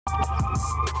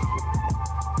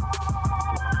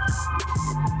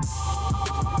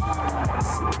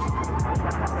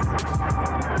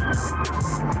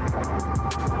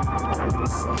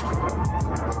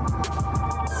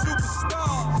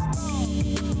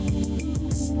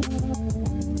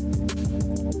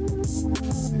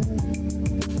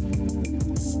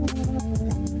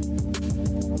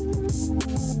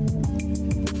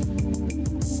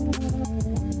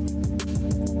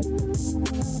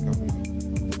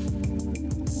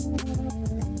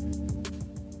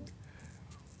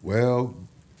Well,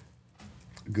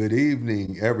 good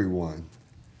evening, everyone.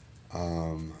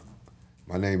 Um,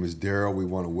 my name is Daryl. We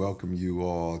want to welcome you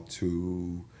all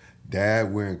to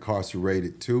Dad, We're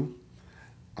Incarcerated Too.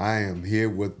 I am here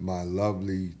with my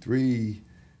lovely three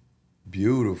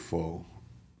beautiful,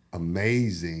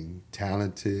 amazing,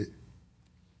 talented,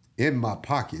 in my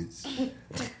pockets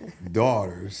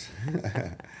daughters.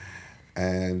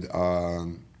 and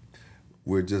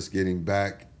we're just getting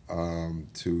back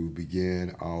to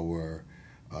begin our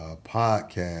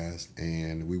podcast,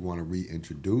 and we want to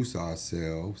reintroduce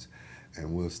ourselves.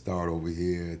 And we'll start over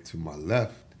here to my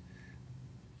left.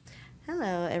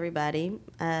 Hello, everybody.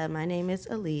 My name is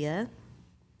Aaliyah.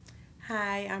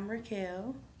 Hi, I'm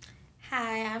Raquel.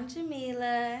 Hi, I'm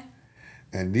Jamila.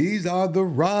 And these are the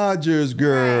Rogers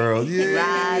girls.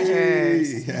 Right.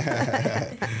 Yay!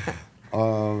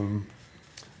 Rogers.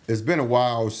 It's been a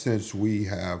while since we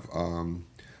have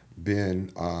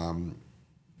been on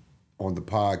the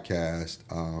podcast.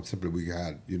 Simply, we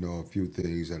had a few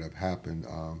things that have happened.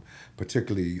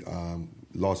 Particularly,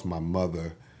 lost my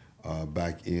mother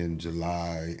back in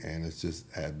July, and it's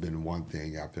just had been one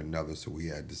thing after another. So we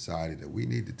had decided that we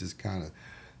need to just kind of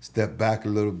step back a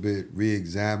little bit,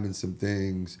 re-examine some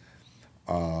things,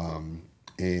 and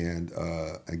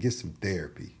get some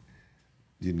therapy.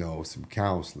 Some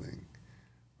counseling,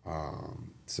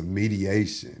 some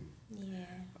mediation. Yeah.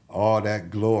 All that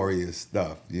glorious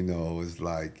stuff, is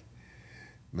like,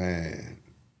 man,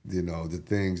 the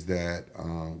things that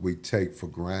we take for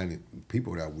granted,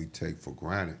 people that we take for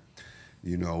granted,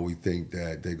 we think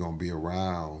that they're going to be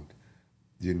around,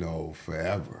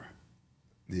 forever.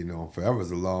 Forever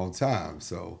is a long time.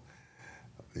 So,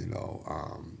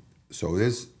 so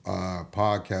this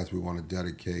podcast we want to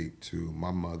dedicate to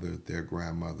my mother, their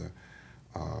grandmother,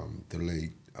 the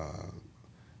late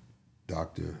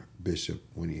Dr. Bishop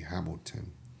Winnie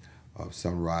Hamilton of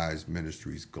Sunrise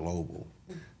Ministries Global.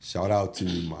 Shout out to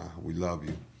you, Ma. We love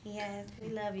you. Yes, we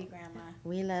love you, Grandma.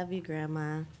 We love you,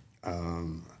 Grandma.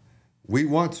 We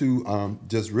want to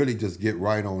just get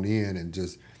right on in and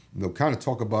just kind of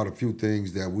talk about a few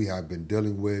things that we have been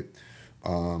dealing with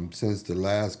since the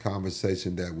last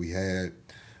conversation that we had.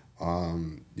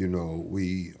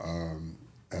 We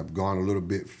have gone a little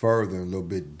bit further, a little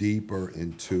bit deeper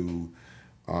into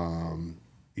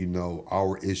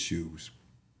our issues.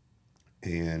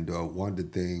 And one of the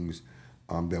things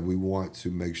that we want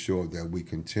to make sure that we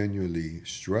continually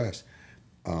stress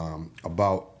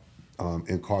about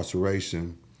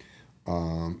incarceration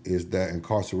is that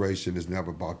incarceration is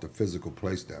never about the physical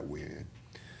place that we're in.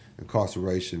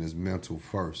 Incarceration is mental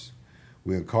first.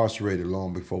 We're incarcerated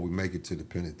long before we make it to the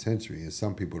penitentiary, and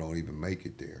some people don't even make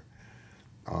it there.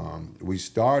 We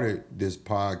started this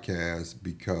podcast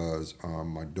because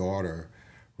my daughter,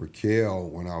 Raquel,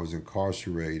 when I was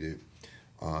incarcerated,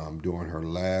 during her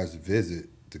last visit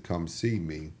to come see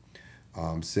me,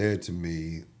 said to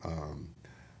me,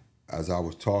 as I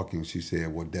was talking, she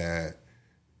said, well, Dad,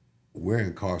 we're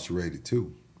incarcerated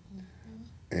too.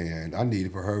 Mm-hmm. And I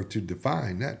needed for her to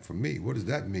define that for me. What does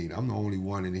that mean? I'm the only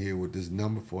one in here with this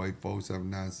number,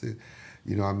 484-796.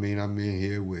 You know what I mean? I'm in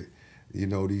here with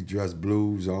these dress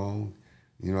blues on,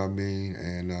 you know what I mean?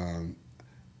 And,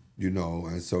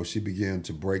 and so she began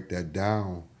to break that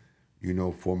down,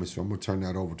 for me. So I'm going to turn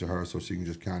that over to her so she can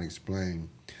just kind of explain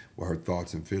what her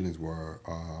thoughts and feelings were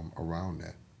around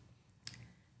that.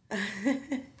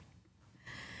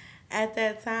 At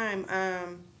that time,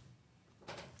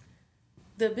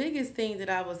 the biggest thing that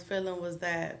I was feeling was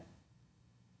that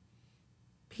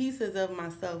pieces of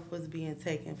myself was being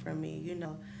taken from me,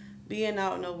 being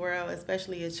out in the world,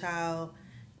 especially a child,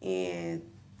 and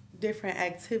different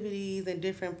activities and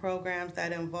different programs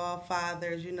that involve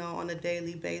fathers, on a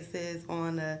daily basis,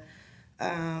 on a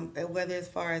whether as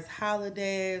far as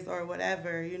holidays or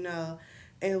whatever,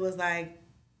 it was like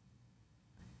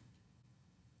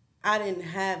I didn't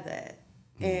have that.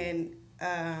 And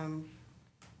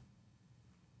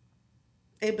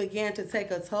it began to take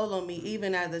a toll on me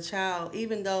even as a child.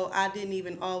 Even though I didn't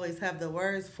even always have the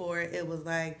words for it, it was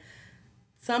like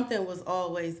something was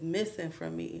always missing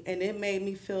from me, and it made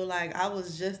me feel like I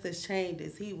was just as chained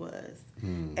as he was,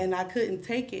 and I couldn't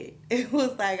take it. It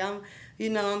was like I'm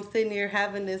sitting here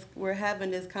we're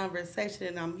having this conversation,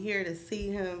 and I'm here to see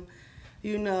him,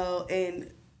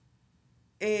 and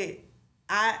it.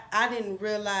 I didn't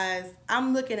realize,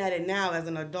 I'm looking at it now as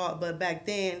an adult, but back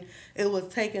then it was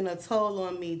taking a toll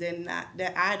on me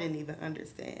that I didn't even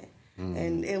understand.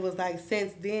 And it was like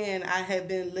since then I had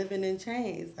been living in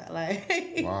chains.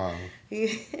 Like Wow.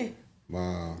 yeah.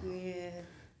 Wow. Yeah.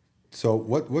 So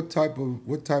what type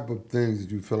of things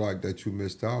did you feel like that you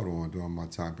missed out on during my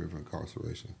time period of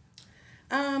incarceration?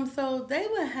 So they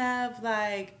would have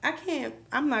like,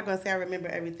 I'm not gonna say I remember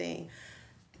everything.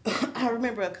 I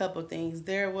remember a couple things.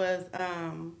 There was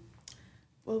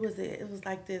what was it? It was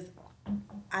like this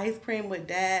ice cream with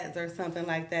dads or something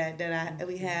like that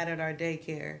we had at our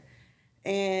daycare.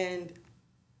 And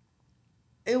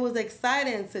it was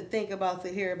exciting to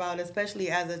hear about, especially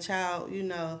as a child,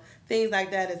 things like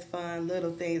that is fun,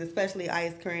 little things, especially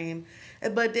ice cream.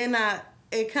 But then I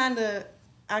kind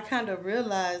of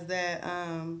realized that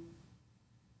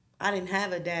I didn't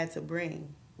have a dad to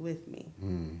bring with me.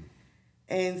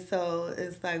 And so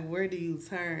it's like, where do you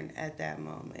turn at that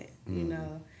moment,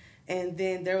 And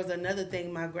then there was another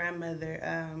thing, my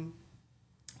grandmother,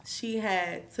 she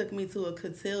had took me to a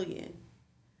cotillion.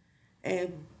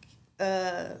 And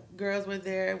girls were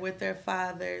there with their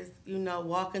fathers,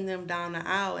 walking them down the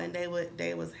aisle, and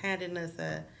they was handing us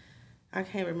I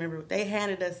can't remember, they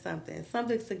handed us something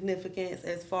significant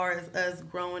as far as us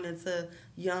growing into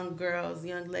young girls,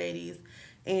 young ladies,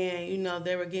 and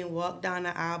they were getting walked down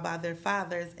the aisle by their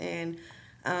fathers, and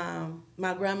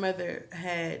my grandmother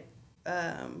had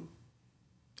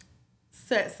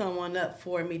set someone up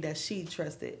for me that she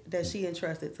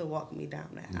entrusted to walk me down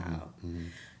that aisle.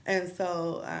 And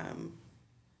so,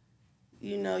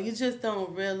 you just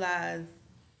don't realize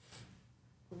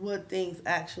what things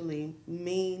actually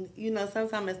mean.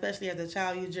 Sometimes, especially as a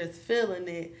child, you're just feeling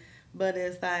it, but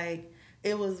it's like,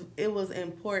 it was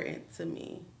important to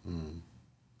me.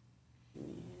 Yeah.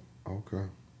 Okay.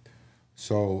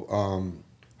 So,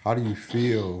 how do you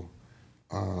feel,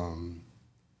 in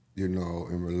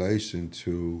relation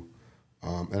to,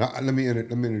 let me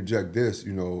interject this.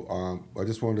 I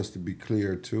just want us to be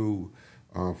clear too,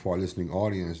 for our listening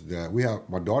audience, that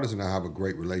my daughters and I have a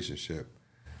great relationship.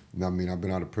 I've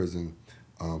been out of prison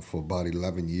for about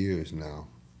 11 years now,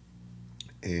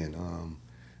 and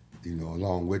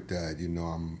along with that,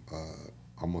 I'm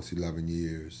almost 11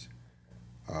 years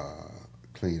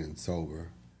clean and sober.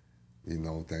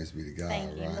 Thanks be to God.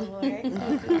 Thank right?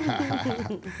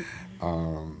 you,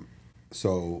 Lord.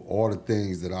 So all the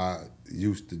things that I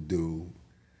used to do,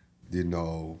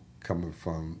 coming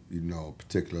from, a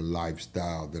particular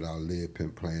lifestyle that I lived,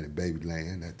 pimp playing in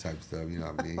Babyland, that type of stuff, you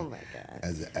know what I mean? Oh my God.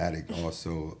 As an addict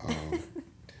also,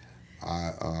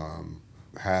 I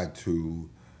had to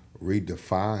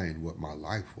redefine what my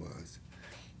life was.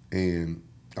 And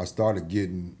I started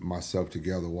getting myself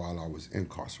together while I was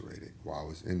incarcerated, while I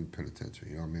was in the penitentiary,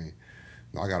 you know what I mean?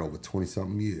 I got over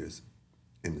 20-something years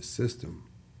in the system.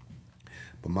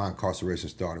 But my incarceration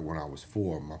started when I was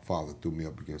 4. My father threw me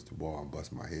up against the wall and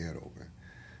bust my head open.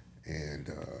 And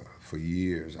for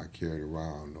years, I carried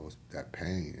around that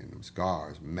pain and those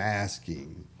scars,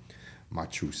 masking my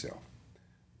true self,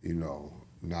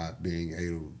 not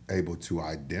being able to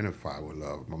identify with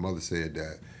love. My mother said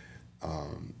that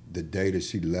the day that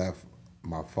she left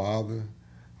my father,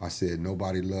 I said,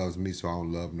 nobody loves me, so I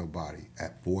don't love nobody,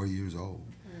 at 4 years old.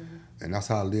 And that's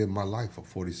how I lived my life for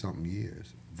 40-something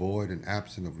years, void and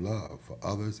absent of love for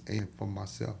others and for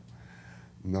myself.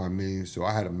 You know what I mean? So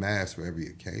I had a mask for every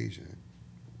occasion.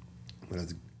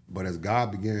 But as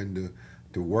God began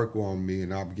to work on me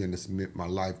and I began to submit my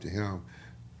life to him,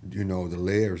 the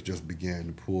layers just began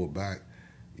to pull back.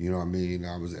 You know what I mean?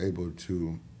 I was able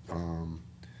to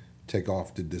take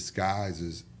off the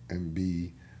disguises and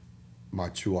be my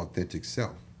true, authentic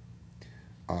self.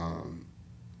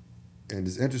 And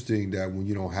it's interesting that when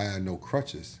you don't have no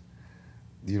crutches,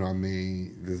 you know what I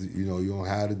mean? You don't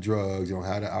have the drugs, you don't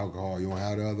have the alcohol, you don't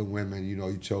have the other women,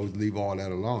 you chose to leave all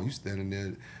that alone. You standing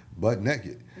there butt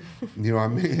naked. You know what I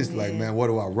mean? It's like, man, what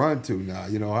do I run to now?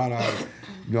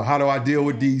 How do I deal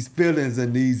with these feelings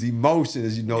and these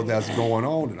emotions, that's going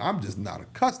on that I'm just not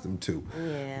accustomed to.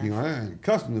 Yeah. I ain't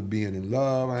accustomed to being in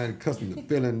love. I ain't accustomed to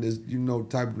feeling this,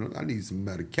 type of, I need some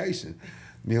medication.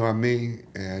 You know what I mean?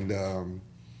 And,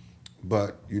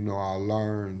 but, I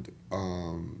learned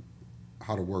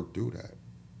how to work through that.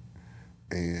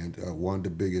 And one of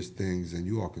the biggest things, and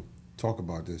you all can talk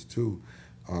about this too,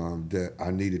 that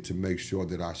I needed to make sure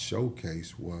that I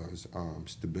showcase was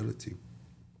stability.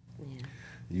 Yeah.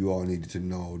 You all needed to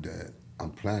know that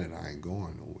I'm planted. I ain't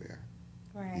going nowhere.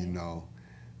 Right. You know,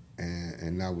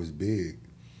 and that was big.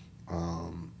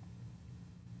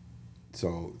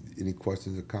 So, any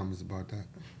questions or comments about that?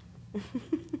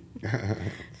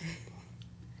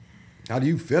 How do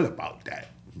you feel about that?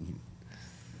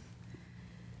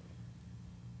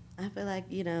 I feel like,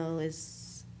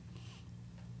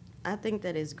 I think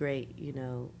that it's great,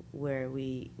 where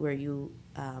you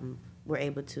were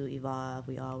able to evolve.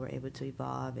 We all were able to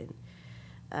evolve,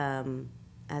 and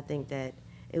I think that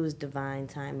it was divine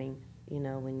timing,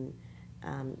 when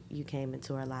you came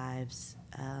into our lives,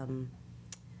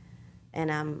 and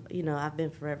I've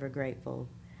been forever grateful.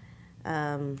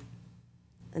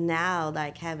 Now,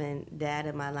 like having Dad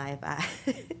in my life,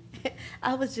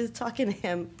 I was just talking to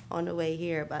him on the way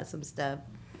here about some stuff,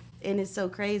 and it's so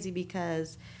crazy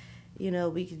because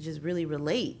we could just really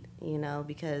relate,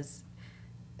 because,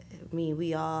 I mean,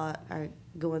 we all are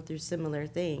going through similar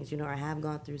things, or have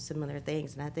gone through similar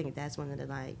things. And I think that's one of the,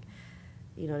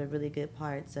 the really good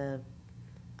parts of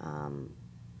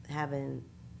having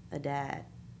a dad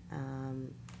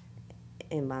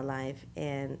in my life.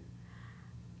 And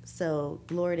so,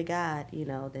 glory to God,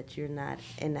 that you're not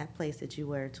in that place that you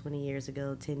were 20 years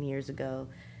ago, 10 years ago,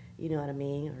 you know what I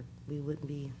mean? Or we wouldn't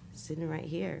be sitting right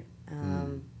here.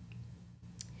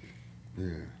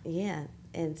 Yeah.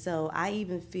 And so I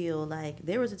even feel like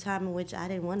there was a time in which I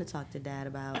didn't want to talk to Dad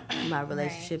about my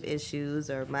relationship issues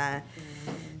or my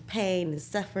pain and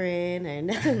suffering or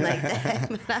nothing like that.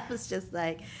 But I was just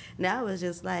like,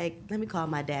 let me call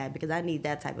my dad because I need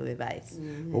that type of advice.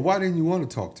 Well, why didn't you want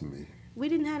to talk to me? We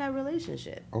didn't have that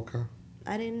relationship. Okay.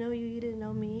 I didn't know you, you didn't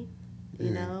know me. You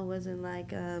Yeah. know, it wasn't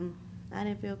like, I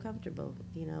didn't feel comfortable.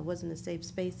 It wasn't a safe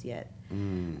space yet.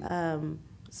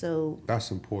 So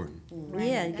That's important.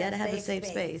 yeah, you gotta have a safe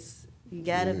space. You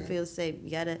gotta feel safe. You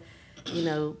gotta,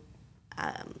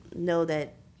 know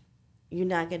that you're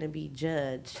not gonna be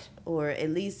judged, or at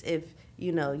least if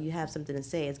you have something to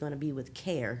say, it's gonna be with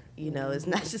care. It's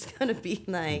not just gonna be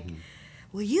like,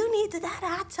 well, you need to that.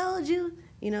 I told you.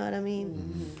 You know what I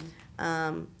mean?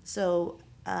 So.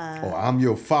 Oh, I'm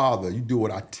your father. You do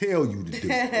what I tell you to do.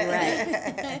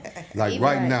 Right. Like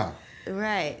right now.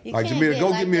 Right. You Like can't Jamila, get go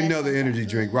like get me that another sometimes. energy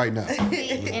drink right now.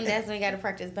 And that's when you got to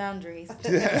practice boundaries. Right.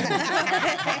 Got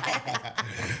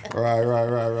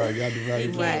the You right.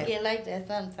 can't Right. get like that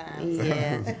sometimes.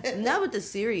 Yeah. Not with the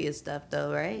serious stuff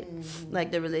though, right?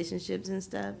 Like the relationships and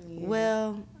stuff.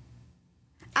 Well,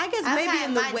 I guess I've maybe had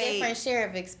in the my way. different share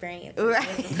of experiences.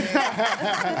 Right.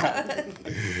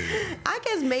 I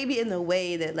guess maybe in the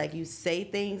way that like you say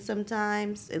things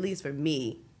sometimes, at least for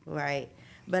me, right?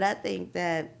 But I think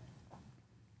that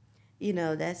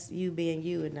that's you being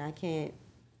you, and I can't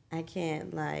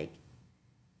like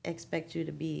expect you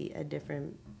to be a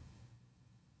different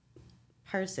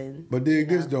person. But dig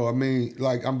this though. I mean,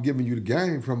 like I'm giving you the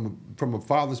game from a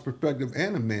father's perspective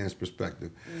and a man's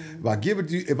perspective. If I give it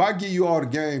to you, if I give you all the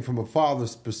game from a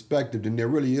father's perspective, then there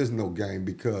really is no game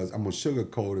because I'm gonna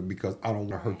sugarcoat it because I don't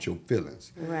want to hurt your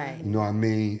feelings. Right. You know what I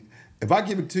mean? If I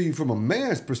give it to you from a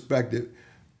man's perspective,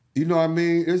 you know what I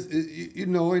mean? Ain't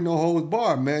no holds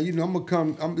barred, man. I'm gonna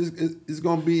come. It's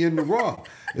gonna be in the raw.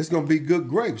 It's gonna be good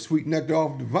grapes, sweet nectar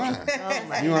off the vine. Oh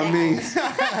my You know what I mean?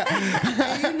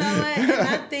 And you know what? And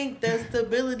I think the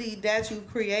stability that you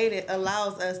created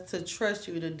allows us to trust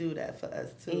you to do that for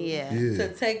us too. Yeah.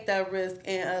 To take that risk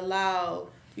and allow,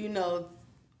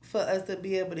 for us to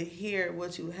be able to hear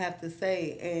what you have to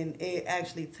say and it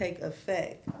actually take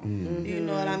effect. You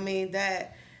know what I mean?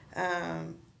 That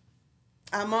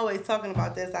I'm always talking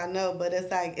about this, I know, but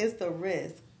it's like it's the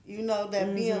risk.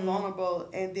 That being vulnerable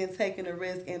and then taking a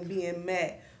risk and being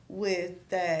met with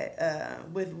that,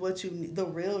 with what you need, the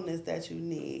realness that you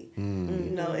need,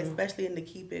 especially in to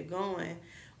keep it going,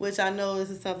 which I know this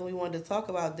is something we wanted to talk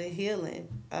about, the healing,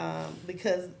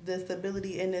 because the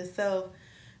stability in itself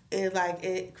is like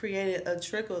it created a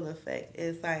trickle effect.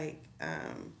 It's like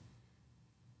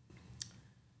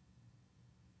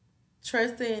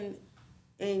trusting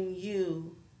in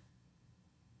you.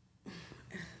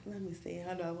 Let me see,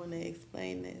 how do I want to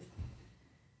explain this?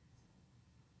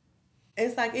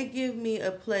 It's like it gives me a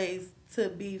place to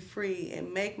be free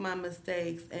and make my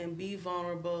mistakes and be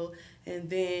vulnerable and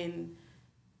then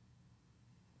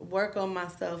work on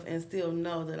myself and still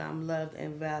know that I'm loved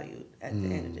and valued at the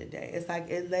end of the day. It's like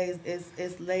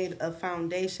it's laid a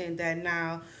foundation that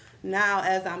now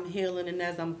as I'm healing and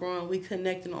as I'm growing, we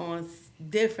connecting on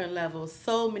different levels,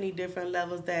 so many different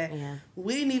levels that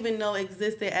we didn't even know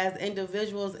existed as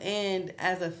individuals and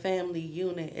as a family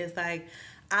unit. It's like,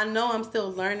 I know I'm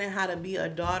still learning how to be a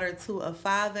daughter to a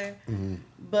father,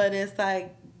 but it's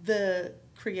like the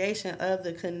creation of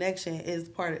the connection is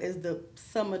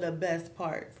some of the best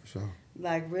parts. For sure.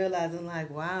 Like realizing,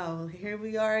 like, wow, here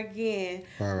we are again,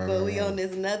 Right, but we right. on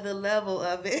this another level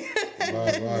of it.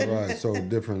 Right. So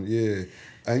different, yeah.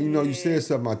 And you said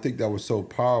something I think that was so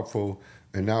powerful,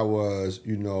 and that was,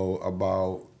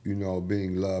 about,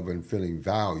 being loved and feeling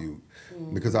valued.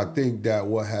 Because I think that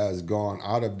what has gone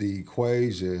out of the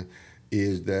equation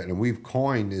is that, and we've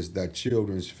coined this, that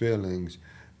children's feelings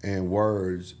and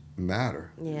words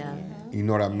matter. Yeah. You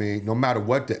know what I mean? No matter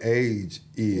what the age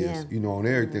is, Yeah. on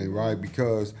everything, right?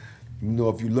 Because,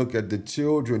 if you look at the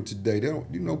children today, they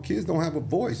don't, kids don't have a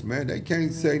voice, man. They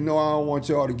can't say, no, I don't want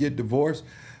y'all to get divorced.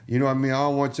 You know what I mean? I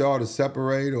don't want y'all to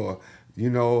separate, or,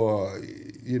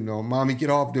 mommy, get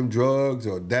off them drugs,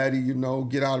 or daddy,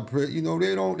 get out of prison.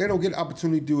 They don't get the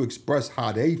opportunity to express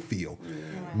how they feel.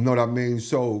 You know what I mean?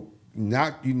 So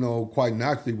not, quite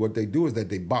naturally what they do is that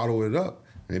they bottle it up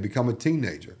and they become a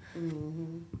teenager.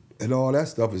 And all that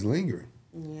stuff is lingering.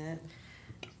 Yeah.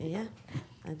 Yeah.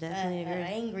 I definitely agree.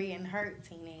 Angry and hurt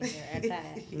teenager at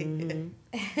times.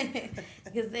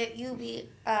 Because you be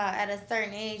at a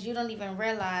certain age, you don't even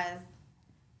realize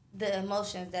the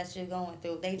emotions that you're going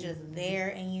through. They just there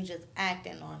and you just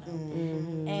acting on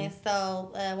them. And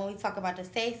so when we talk about the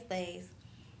safe space,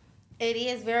 it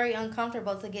is very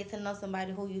uncomfortable to get to know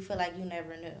somebody who you feel like you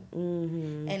never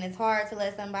knew. And it's hard to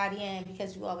let somebody in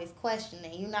because you always question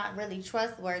it. You're not really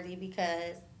trustworthy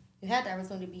because you had the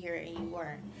opportunity to be here and you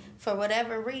weren't. For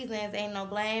whatever reasons, ain't no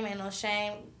blame, ain't no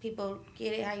shame. People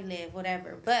get it how you live,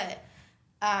 whatever. But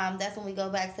that's when we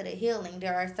go back to the healing.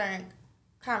 There are certain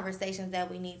conversations that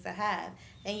we need to have.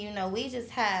 And we just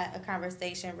had a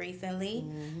conversation recently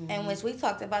in which we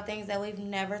talked about things that we've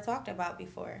never talked about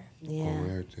before.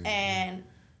 Yeah. And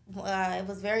it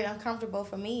was very uncomfortable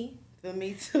for me. For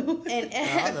me too. But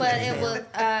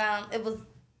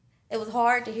it was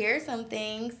hard to hear some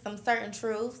things, some certain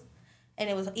truths, and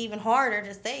it was even harder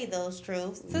to say those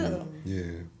truths too.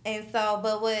 Yeah. And so,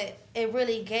 but what it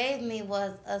really gave me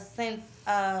was a sense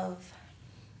of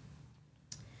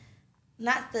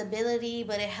not stability,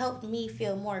 but it helped me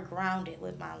feel more grounded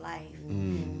with my life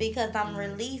because I'm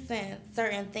releasing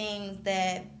certain things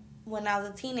that when I was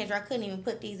a teenager, I couldn't even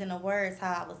put these into words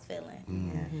how I was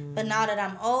feeling. But now that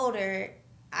I'm older,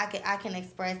 I can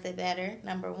express it better,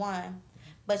 number one.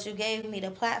 But you gave me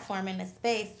the platform and the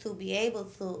space to be able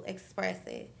to express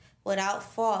it without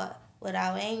fault,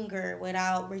 without anger,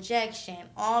 without rejection.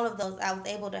 All of those, I was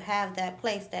able to have that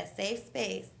place, that safe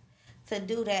space to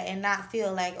do that and not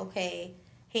feel like, okay,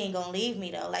 he ain't gonna leave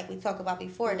me though. Like we talked about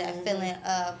before, that feeling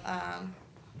of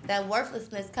that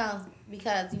worthlessness comes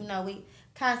because, we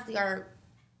constantly are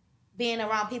being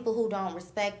around people who don't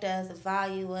respect us,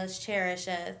 value us, cherish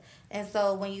us. And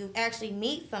so when you actually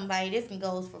meet somebody, this can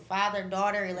go for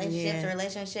father-daughter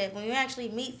relationship. When you actually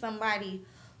meet somebody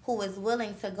who is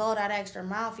willing to go that extra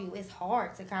mile for you, it's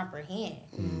hard to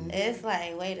comprehend. It's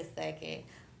like, wait a second.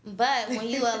 But when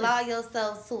you allow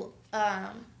yourself to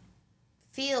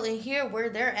feel and hear where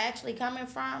they're actually coming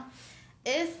from,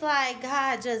 it's like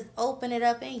God just opened it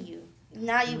up in you.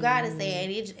 Now you gotta say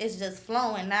it. It's just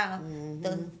flowing now.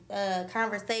 The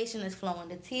conversation is flowing.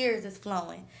 The tears is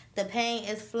flowing. The pain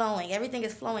is flowing. Everything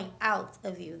is flowing out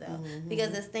of you though,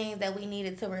 because it's things that we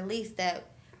needed to release that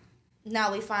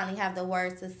now we finally have the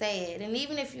words to say it. And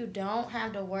even if you don't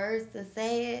have the words to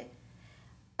say it,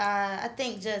 I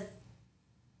think just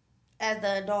as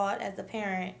the adult, as the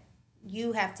parent,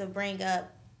 you have to bring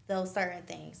up those certain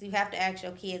things. You have to ask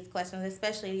your kids questions,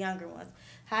 especially the younger ones.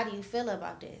 How do you feel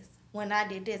about this? When I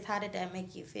did this, how did that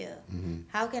make you feel?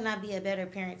 How can I be a better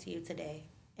parent to you today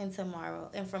and tomorrow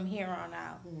and from here on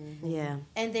out? Yeah.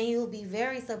 And then you'll be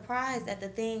very surprised at the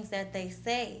things that they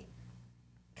say.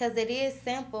 Because it is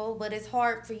simple, but it's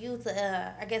hard for you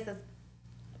to, I guess as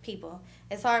people,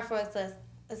 it's hard for us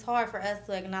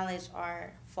to acknowledge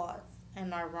our faults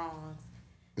and our wrongs.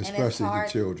 Especially the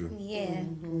children. Yeah.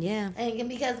 Yeah. And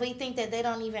because we think that they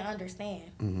don't even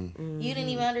understand. You didn't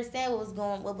even understand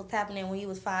what was happening when you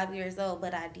was 5 years old,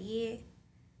 but I did.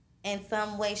 In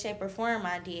some way, shape, or form,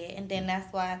 I did. And then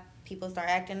that's why people start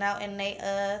acting out in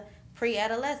they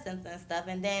pre-adolescence and stuff.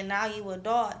 And then now you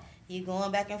adult, you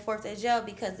going back and forth to jail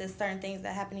because there's certain things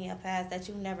that happened in your past that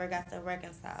you never got to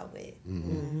reconcile with.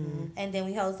 And then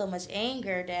we hold so much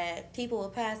anger that people will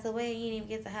pass away and you didn't even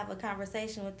get to have a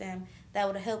conversation with them that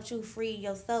would have helped you free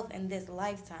yourself in this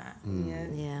lifetime. Yeah.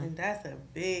 And that's a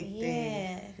big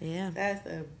thing. Yeah. That's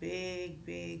a big,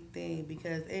 big thing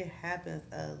because it happens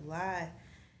a lot.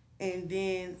 And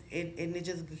then it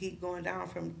just keep going down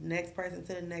from next person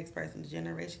to the next person,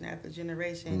 generation after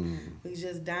generation. We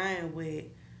just dying with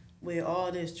with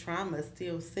all this trauma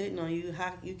still sitting on you,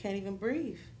 how you can't even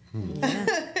breathe.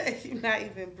 You're not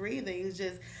even breathing. You're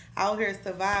just out here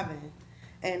surviving.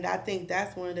 And I think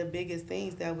that's one of the biggest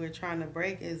things that we're trying to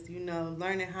break is,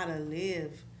 learning how to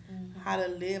live, how to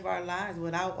live our lives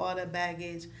without all the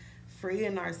baggage,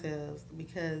 freeing ourselves,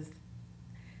 because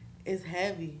it's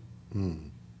heavy.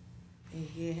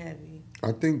 It get heavy.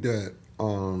 I think that,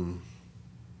 you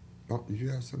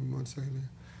have something you want to say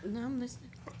there? No, I'm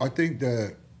listening. I think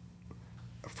that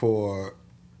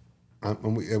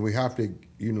and we have to,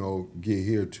 get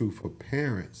here too for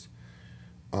parents.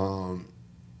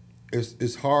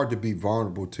 It's hard to be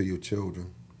vulnerable to your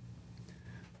children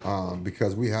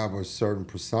because we have a certain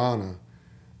persona,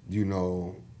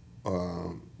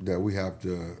 that we have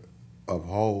to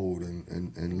uphold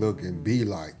and look and be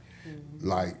like.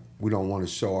 Like we don't want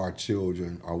to show our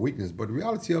children our weakness, but the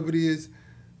reality of it is,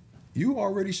 you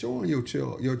already showing your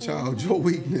child your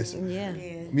weakness. Yeah.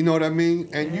 You know what I mean?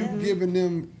 And you giving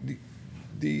them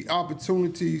the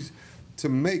opportunities to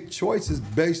make choices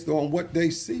based on what they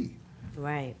see.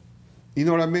 Right. You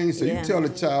know what I mean? So Yeah. you tell a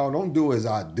child, don't do as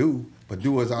I do, but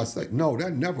do as I say. No,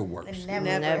 that never works. It never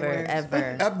Never, works.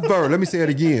 ever. Ever. Let me say it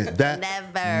again. That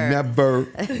Never.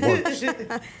 works.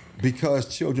 Because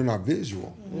children are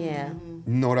visual. Yeah.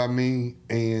 You know what I mean?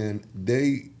 And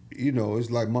they,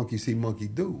 it's like monkey see, monkey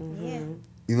do. Yeah.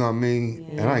 You know what I mean?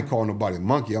 And I ain't calling nobody a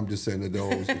monkey. I'm just saying that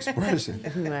those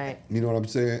expressions. Right. You know what I'm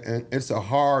saying? And it's a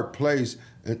hard place.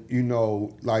 And,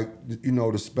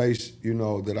 the space,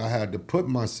 that I had to put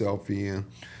myself in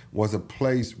was a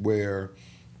place where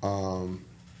I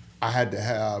had to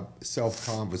have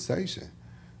self-conversation,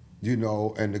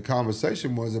 and the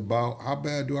conversation was about how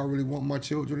bad do I really want my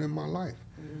children in my life?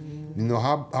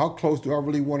 How close do I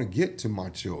really want to get to my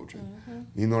children?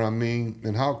 You know what I mean?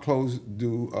 And how close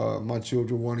do my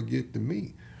children want to get to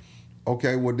me?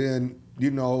 Okay, well then,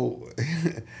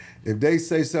 if they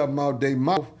say something out their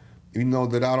mouth,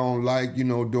 that I don't like,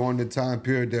 during the time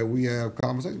period that we have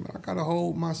conversations, I gotta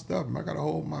hold my stuff. I gotta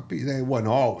hold my peace. It wasn't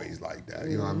always like that,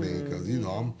 you know what I mean? Because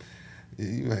I'm,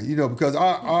 because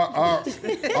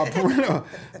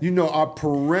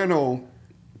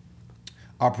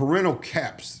our parental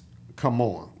caps come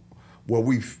on, where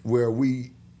we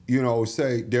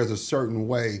say there's a certain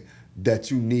way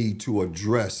that you need to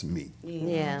address me.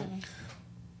 Yeah.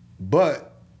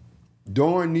 But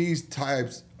during these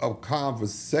types of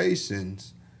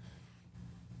conversations,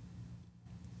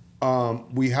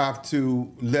 we have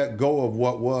to let go of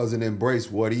what was and embrace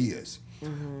what is.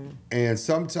 And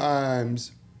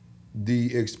sometimes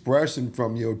the expression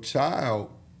from your child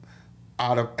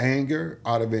out of anger,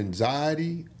 out of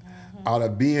anxiety, out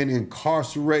of being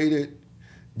incarcerated,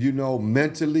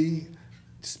 mentally,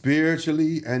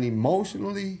 spiritually, and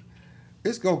emotionally,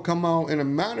 it's going to come out in a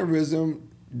mannerism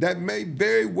that may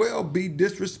very well be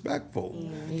disrespectful.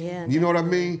 Yeah. You know what I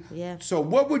mean? Yeah. So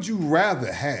what would you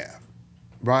rather have,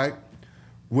 right?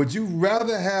 Would you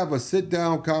rather have a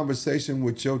sit-down conversation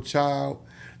with your child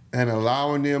and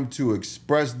allowing them to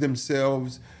express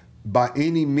themselves by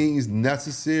any means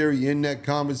necessary in that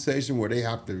conversation where they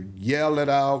have to yell it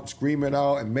out, scream it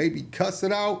out, and maybe cuss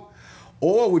it out?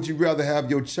 Or would you rather have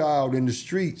your child in the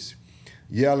streets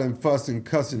yelling, fussing,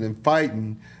 cussing, and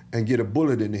fighting and get a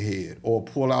bullet in the head, or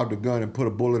pull out the gun and put a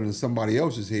bullet in somebody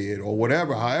else's head, or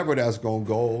whatever, however that's gonna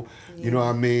go, you know what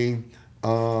I mean?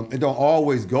 It don't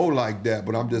always go like that,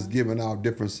 but I'm just giving out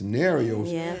different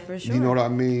scenarios. Yeah, for sure. You know what I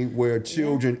mean? Where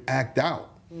children act out.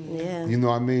 Yeah. You know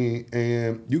what I mean?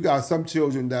 And you got some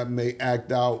children that may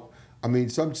act out. I mean,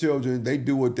 some children, they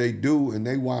do what they do and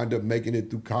they wind up making it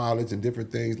through college and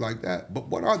different things like that. But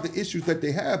what are the issues that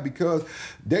they have? Because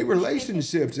their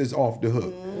relationships is off the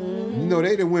hook.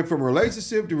 They done went from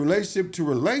relationship to relationship to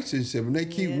relationship, and they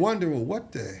keep wondering, well,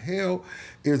 what the hell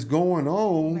is going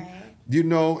on? Right.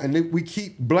 And we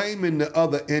keep blaming the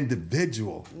other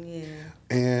individual. Yeah.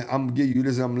 And I'm gonna give you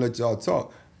this, I'm gonna let y'all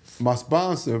talk. My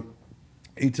sponsor,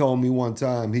 he told me one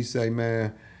time, he say,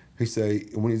 man,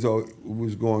 when he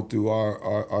was going through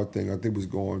our thing, I think was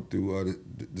going through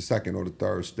the second or the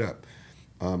third step.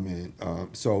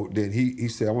 So then he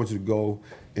said, I want you to go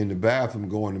in the bathroom,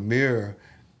 go in the mirror,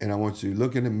 and I want you to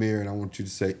look in the mirror and I want you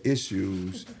to say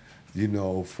issues,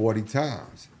 40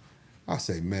 times. I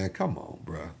say, man, come on,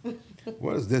 bro.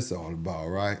 What is this all about,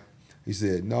 right? He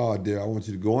said, no, dear, I want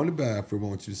you to go in the bathroom, I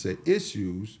want you to say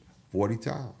issues 40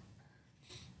 times.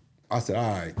 I said,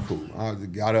 all right, cool. I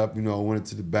got up, went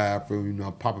into the bathroom,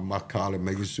 I'm popping my collar,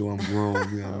 making sure I'm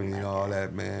groomed, you know what I mean, all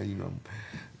that, man,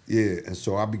 Yeah, and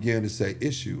so I began to say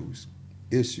issues,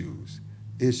 issues,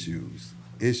 issues,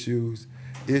 issues,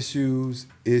 issues,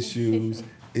 issues,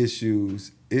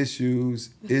 issues, issues,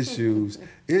 issues,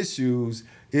 issues,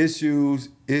 issues,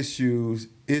 issues,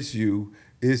 issue,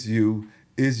 is you,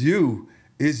 is you,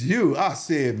 is you. I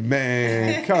said,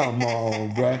 man, come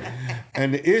on, bro.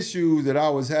 And the issues that I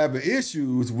was having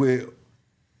issues with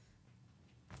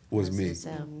was That's me.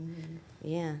 yourself.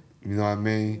 Yeah. You know what I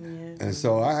mean? Yeah. And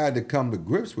so I had to come to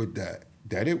grips with that.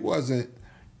 That it wasn't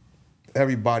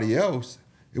everybody else.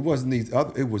 It wasn't these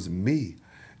other. It was me.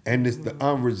 And it's the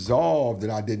unresolved that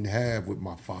I didn't have with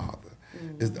my father.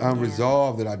 It's the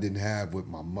unresolved that I didn't have with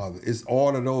my mother. It's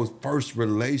all of those first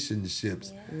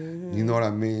relationships, you know what I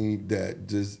mean, that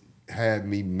just had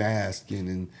me masking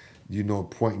and, you know,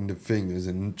 pointing the fingers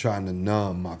and trying to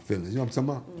numb my feelings. You know what I'm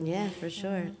talking about? Yeah, for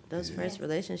sure. Those first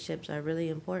relationships are really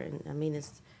important. I mean,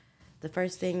 it's the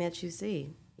first thing that you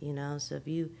see, you know. So if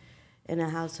you in a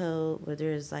household where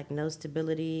there's like no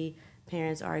stability,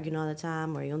 parents arguing all the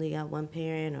time, or you only got one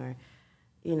parent, or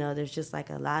you know, there's just like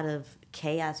a lot of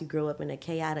chaos. You grow up in a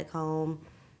chaotic home.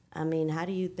 I mean, how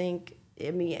do you think?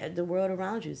 I mean, the world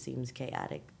around you seems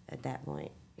chaotic at that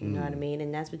point. You know what I mean?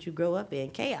 And that's what you grow up in,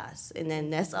 chaos. And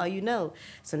then that's all you know.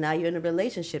 So now you're in a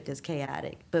relationship that's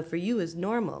chaotic. But for you, it's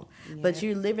normal. Yeah. But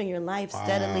you're living your life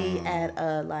steadily at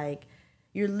a, like,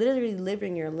 you're literally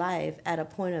living your life at a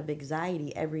point of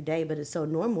anxiety every day, but it's so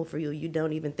normal for you, you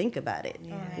don't even think about it.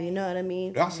 Yeah. You know what I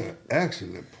mean? That's an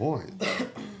excellent point.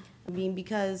 I mean,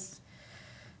 because,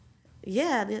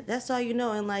 yeah, that's all you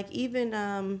know. And, like,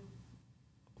 even,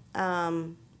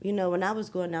 you know, when I was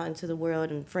going out into the world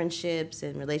and friendships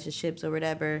and relationships or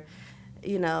whatever,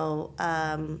 you know,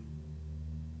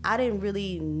 I didn't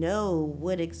really know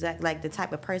what like the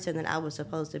type of person that I was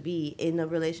supposed to be in a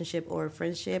relationship or a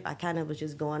friendship. I kind of was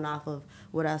just going off of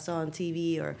what I saw on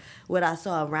TV or what I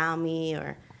saw around me,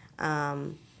 or,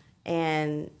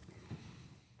 and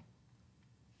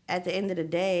at the end of the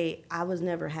day, I was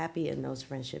never happy in those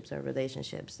friendships or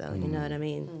relationships, though, you know what I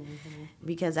mean?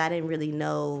 Because I didn't really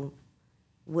know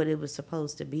what it was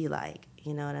supposed to be like,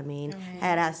 you know what I mean?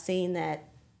 Had I seen that,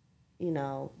 you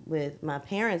know, with my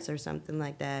parents or something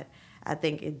like that, I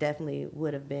think it definitely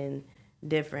would have been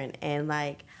different. And,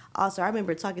 like, also, I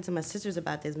remember talking to my sisters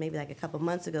about this maybe like a couple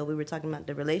months ago. We were talking about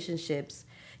the relationships,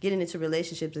 getting into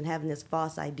relationships and having this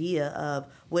false idea of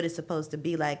what it's supposed to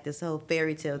be like, this whole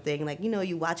fairy tale thing. Like, you know,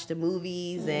 you watch the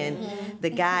movies and the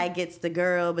guy gets the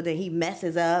girl, but then he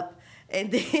messes up. And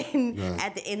then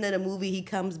at the end of the movie, he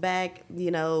comes back,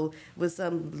 you know, with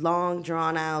some long,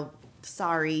 drawn-out,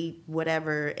 sorry,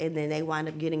 whatever, and then they wind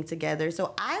up getting together.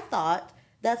 So I thought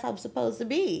that's how it's supposed to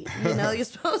be. You know, you're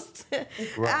supposed to.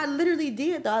 Right. I literally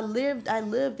did, though. I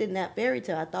lived in that fairy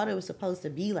tale. I thought it was supposed to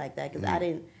be like that because I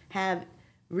didn't have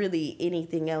really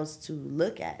anything else to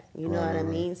look at. You know what I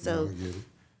mean? So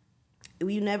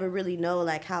you never really know,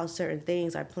 like, how certain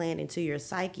things are planned into your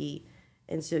psyche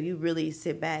until you really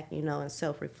sit back, you know, and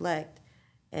self-reflect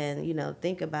and, you know,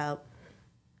 think about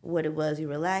what it was you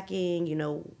were lacking, you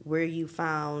know, where you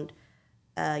found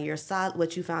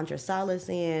what you found your solace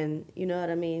in, you know what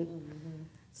I mean?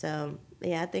 So,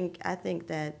 yeah, I think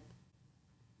that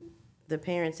the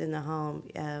parents in the home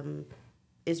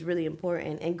is really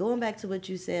important. And going back to what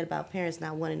you said about parents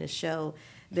not wanting to show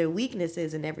their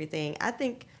weaknesses and everything, I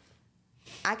think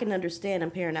I can understand a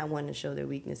parent not wanting to show their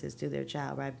weaknesses to their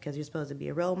child, right? Because you're supposed to be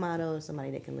a role model,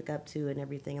 somebody they can look up to and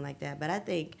everything like that. But I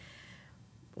think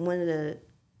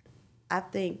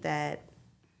that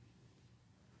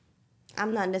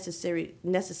I'm not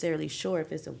necessarily sure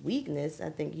if it's a weakness. I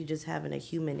think you're just having a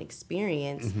human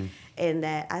experience. And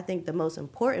that I think the most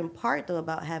important part, though,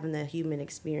 about having the human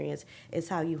experience is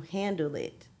how you handle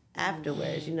it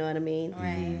afterwards. You know what I mean?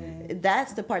 Right.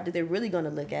 That's the part that they're really going to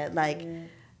look at. Like,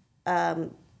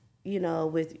 you know,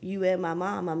 with you and my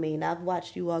mom, I mean, I've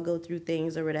watched you all go through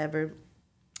things or whatever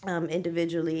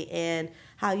individually, and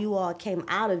how you all came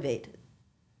out of it.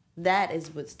 That is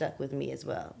what stuck with me as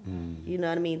well. You know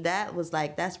what I mean? That was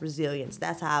like, that's resilience.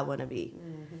 That's how I want to be.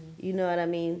 You know what I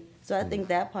mean? So I think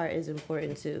that part is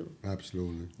important too.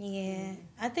 Absolutely. Yeah.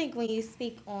 I think when you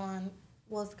speak on,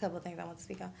 well, it's a couple of things I want to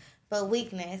speak on, but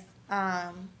weakness,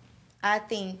 I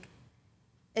think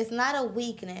it's not a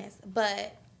weakness,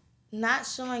 but not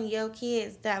showing your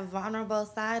kids that vulnerable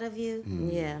side of you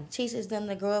teaches them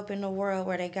to grow up in a world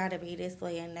where they got to be this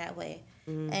way and that way.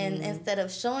 And instead of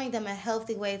showing them a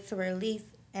healthy way to release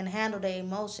and handle their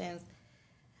emotions,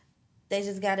 they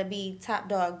just got to be top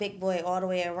dog, big boy all the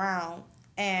way around,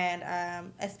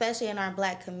 and especially in our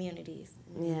Black communities.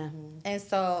 Yeah. And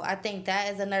so I think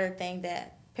that is another thing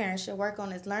that parents should work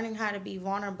on, is learning how to be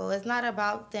vulnerable. It's not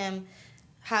about them,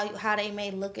 how they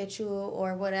may look at you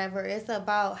or whatever. It's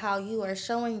about how you are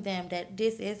showing them that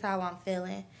this is how I'm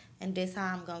feeling and this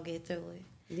how I'm going to get through it.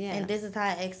 Yeah. And this is how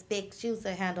I expect you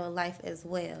to handle life as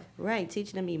well. Right,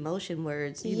 teaching them emotion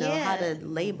words, you know, how to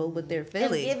label what they're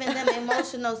feeling. And giving them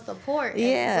emotional support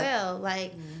as well.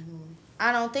 Like,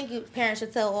 I don't think parents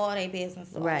should tell all their business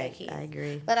to all their kids. I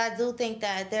agree. But I do think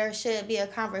that there should be a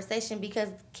conversation because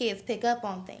kids pick up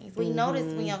on things. We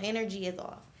notice when your energy is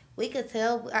off. We could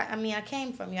tell. I mean, I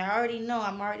came from you. I already know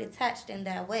I'm already attached in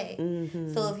that way.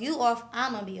 So if you off,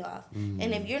 I'm going to be off. And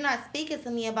if you're not speaking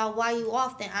to me about why you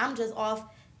off, then I'm just off.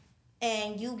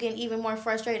 And you get even more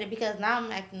frustrated because now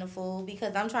I'm acting a fool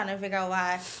because I'm trying to figure out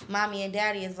why mommy and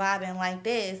daddy is vibing like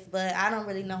this, but I don't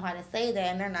really know how to say that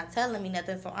and they're not telling me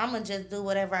nothing. So I'm going to just do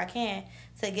whatever I can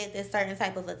to get this certain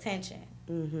type of attention.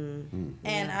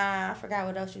 And I forgot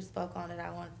what else you spoke on that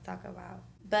I wanted to talk about.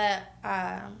 But,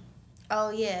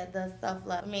 the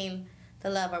self-love. I mean, the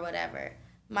love or whatever.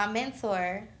 My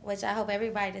mentor, which I hope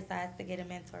everybody decides to get a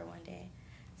mentor one day,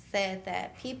 said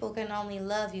that people can only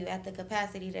love you at the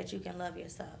capacity that you can love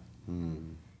yourself.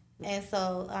 And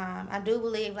so I do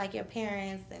believe like your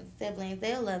parents and siblings,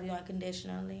 they'll love you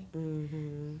unconditionally.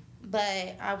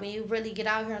 But when you really get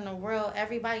out here in the world,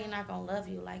 everybody not going to love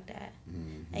you like that.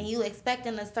 And you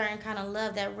expecting a certain kind of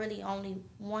love that really only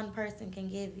one person can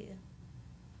give you.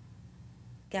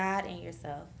 God and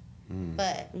yourself.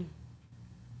 But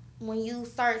when you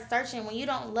start searching, when you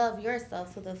don't love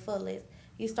yourself to the fullest,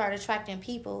 you start attracting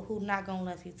people who not going to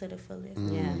love you to the fullest.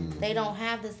 Yeah. They don't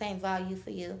have the same value for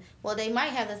you. Well, they might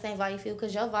have the same value for you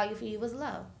because your value for you is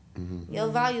low. Your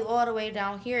value all the way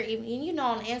down here. Even you know,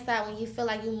 on the inside, when you feel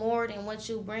like you more than what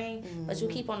you bring, but you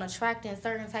keep on attracting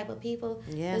certain type of people,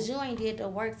 because you ain't did the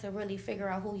work to really figure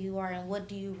out who you are and what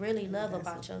do you really love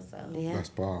about yourself. That's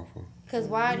powerful. Because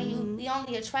why do we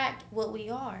only attract what we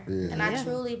are? And I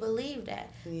truly believe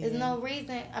that. There's no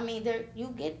reason. I mean,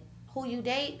 you get who you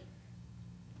date,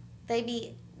 they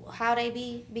be how they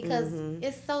be, because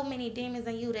it's so many demons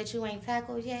in you that you ain't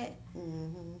tackled yet.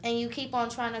 And you keep on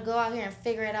trying to go out here and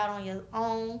figure it out on your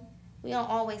own. We don't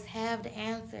always have the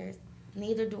answers.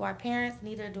 Neither do our parents,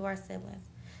 neither do our siblings.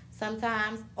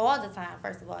 Sometimes, all the time,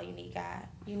 first of all, you need God.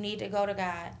 You need to go to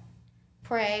God.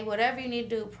 Pray, whatever you need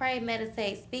to do, pray,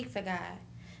 meditate, speak to God.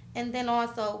 And then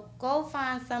also, go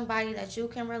find somebody that you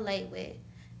can relate with,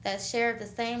 that shares the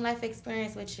same life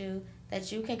experience with you,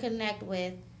 that you can connect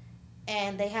with,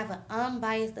 and they have an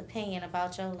unbiased opinion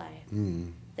about your life.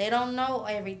 They don't know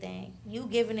everything. You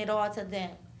giving it all to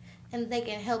them. And they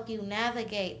can help you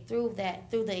navigate through that,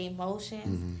 through the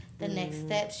emotions, the next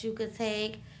steps you could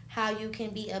take, how you can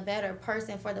be a better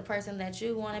person for the person that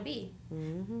you want to be.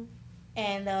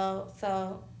 And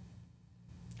so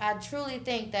I truly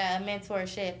think that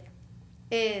mentorship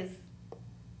is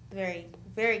very,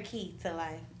 very key to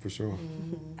life. For sure.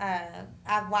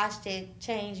 I've watched it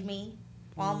change me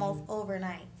almost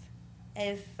overnight.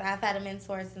 I've had a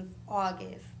mentor since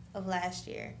August of last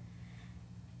year.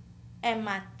 And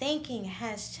my thinking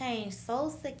has changed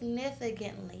so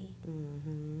significantly.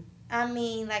 I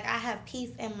mean, like, I have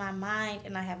peace in my mind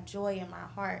and I have joy in my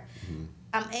heart.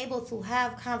 I'm able to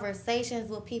have conversations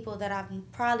with people that I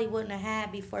probably wouldn't have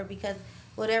had before because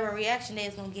whatever reaction they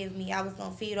was going to give me, I was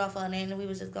going to feed off on it and we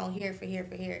was just going to hear it for here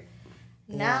for here.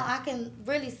 Now I can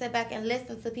really sit back and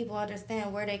listen to people,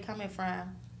 understand where they coming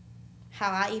from, how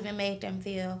I even made them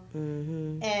feel.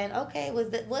 And okay,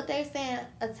 was what they saying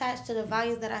attached to the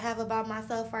values that I have about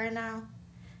myself right now?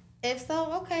 If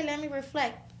so, okay, let me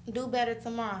reflect, do better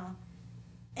tomorrow.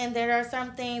 And there are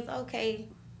some things, okay,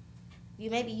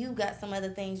 maybe you got some other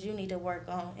things you need to work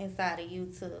on inside of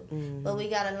you too. But we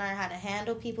got to learn how to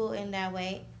handle people in that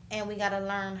way, and we got to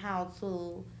learn how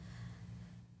to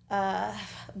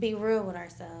be real with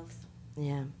ourselves.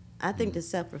 Yeah. I think the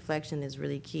self-reflection is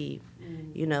really key,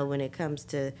 you know, when it comes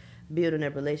to building a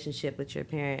relationship with your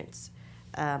parents,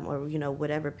 or, you know,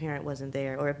 whatever parent wasn't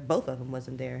there, or if both of them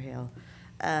wasn't there, hell.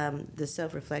 The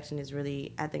self-reflection is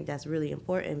really, I think that's really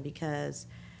important because,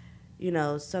 you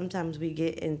know, sometimes we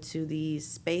get into these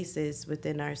spaces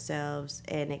within ourselves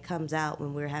and it comes out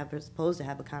when we're supposed to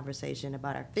have a conversation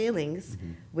about our feelings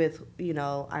with, you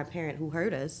know, our parent who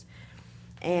hurt us.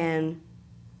 And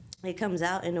it comes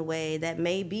out in a way that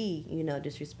may be, you know,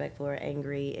 disrespectful or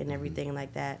angry and everything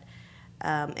like that.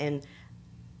 And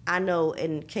I know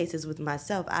in cases with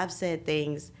myself, I've said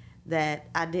things that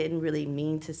I didn't really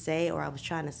mean to say, or I was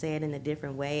trying to say it in a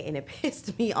different way, and it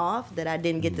pissed me off that I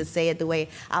didn't get to say it the way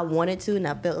I wanted to, and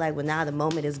I felt like, well, now the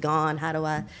moment is gone. How do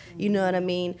I, you know what I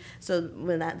mean? So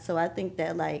I think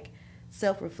that, like,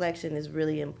 self-reflection is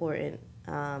really important,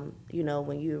 you know,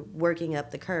 when you're working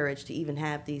up the courage to even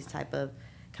have these type of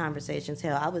conversations.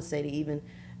 Hell, I would say to even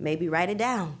maybe write it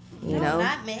down, you know?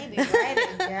 Not maybe, write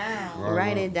it down.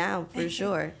 Write it down for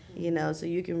sure, you know, so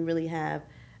you can really have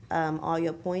all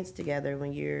your points together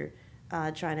when you're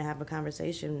trying to have a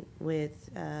conversation with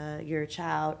your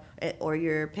child or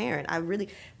your parent.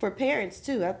 For parents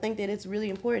too, I think that it's really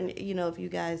important, if you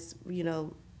guys,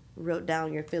 wrote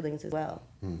down your feelings as well.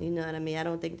 You know what I mean? I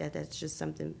don't think that that's just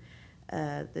something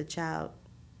the child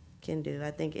can do.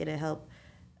 I think it'll help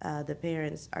the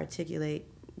parents articulate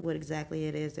what exactly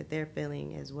it is that they're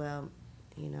feeling as well.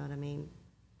 You know what I mean?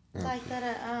 Like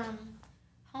that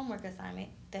homework assignment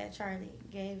that Charlie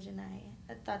gave Janae.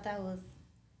 I thought that was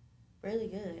really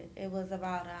good. It was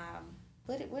about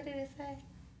what did it say?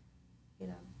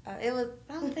 It was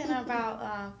something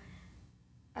about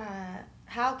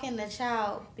how can the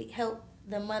child help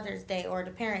the Mother's Day or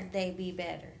the Parents' Day be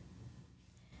better.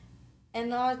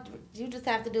 And all you just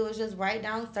have to do is just write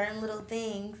down certain little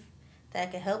things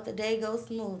that can help the day go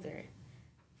smoother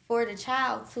for the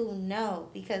child to know,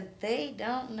 because they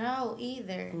don't know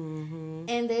either. Mm-hmm.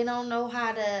 And they don't know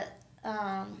how to,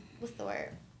 what's the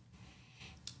word?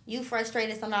 You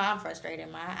frustrated, so now I'm frustrated.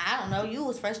 I don't know, you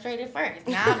was frustrated first.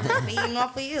 Now I'm just feeding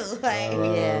off of you. Like,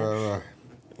 Right.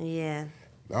 Yeah.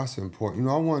 That's important.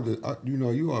 I wanted to,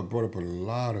 you all brought up a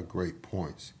lot of great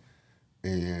points.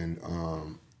 And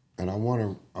I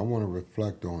want to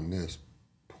reflect on this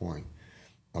point.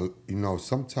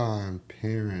 Sometimes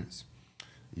parents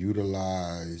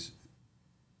utilize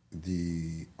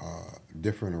the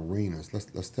different arenas.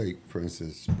 Let's take, for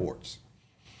instance, sports.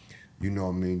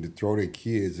 To throw their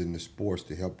kids into sports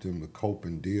to help them to cope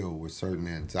and deal with certain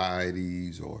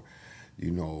anxieties or,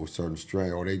 certain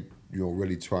stress, or they,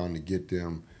 really trying to get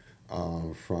them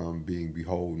from being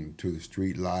beholden to the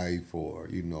street life or,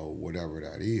 whatever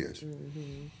that is.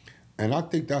 Mm-hmm. And I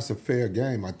think that's a fair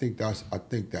game. I think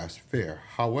that's fair.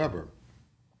 However,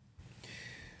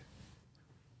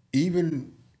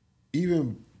 even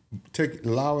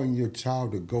allowing your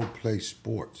child to go play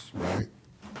sports, right,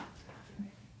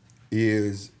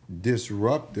 is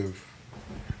disruptive.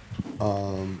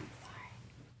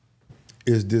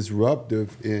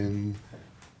 In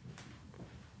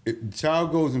the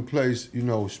child goes and plays,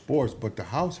 sports, but the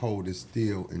household is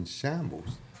still in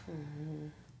shambles. Mm-hmm.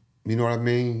 You know what I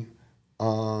mean?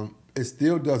 It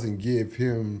still doesn't give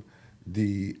him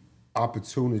the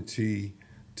opportunity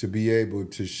to be able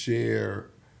to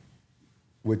share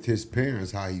with his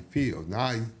parents how he feels.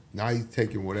 Now he's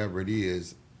taking whatever it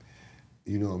is,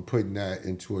 and putting that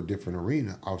into a different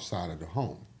arena outside of the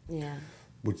home. Yeah.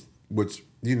 Which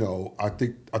I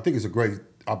think it's a great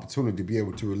opportunity to be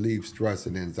able to relieve stress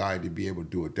and anxiety, to be able to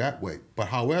do it that way. But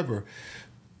however,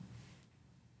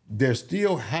 there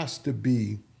still has to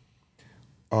be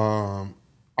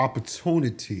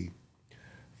opportunity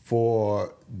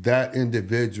for that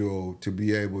individual to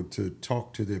be able to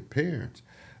talk to their parents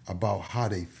about how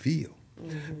they feel.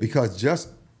 Mm-hmm. Because just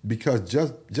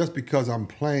because I'm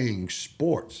playing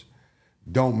sports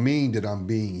don't mean that I'm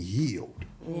being healed.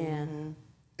 Yeah.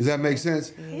 Does that make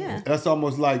sense? Yeah. That's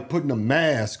almost like putting a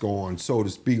mask on, so to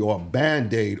speak, or a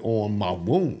Band-Aid on my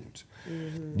wounds.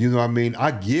 Mm-hmm. You know what I mean?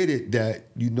 I get it that,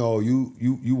 you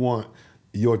want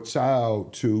your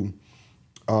child to,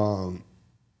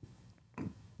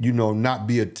 not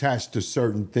be attached to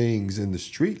certain things in the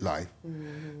street life.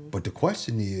 Mm-hmm. But the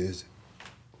question is,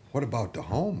 what about the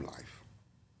home life?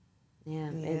 Yeah.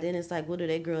 And then it's like, what do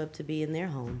they grow up to be in their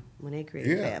home when they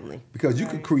create a family? Because you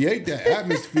can create that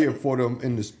atmosphere for them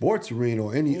in the sports arena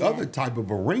or any other type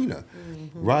of arena,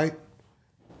 right?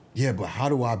 Yeah, but how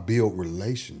do I build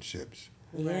relationships?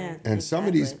 Yeah. And some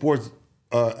of these sports,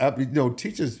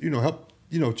 teachers, help,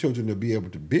 children to be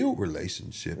able to build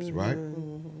relationships, right?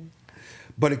 Mm-hmm.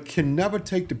 But it can never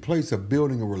take the place of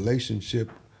building a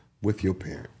relationship with your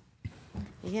parent.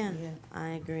 Yeah. I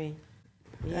agree.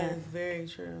 Yeah. That is very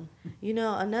true.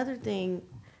 Another thing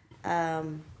that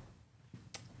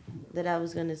I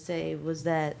was going to say was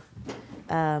that,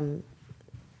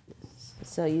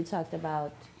 so you talked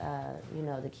about,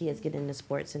 the kids getting into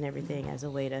sports and everything as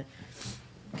a way to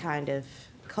kind of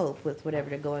cope with whatever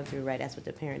they're going through, right? That's what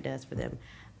the parent does for them.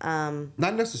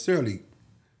 Not necessarily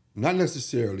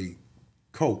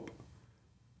cope,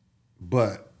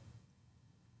 but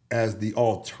as the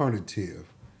alternative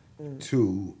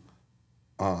to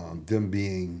them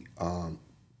being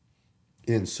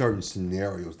in certain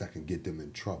scenarios that can get them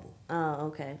in trouble. Oh,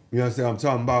 okay. You understand what I'm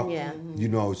talking about? Yeah.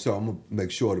 So I'm going to make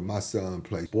sure that my son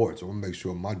plays sports. I'm going to make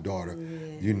sure my daughter,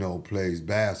 plays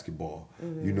basketball,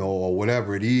 or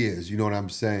whatever it is, you know what I'm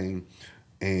saying?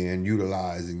 And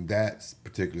utilizing that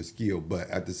particular skill. But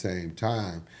at the same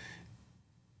time,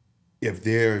 if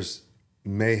there's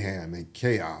mayhem and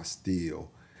chaos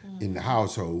still in the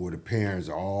household where the parents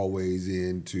are always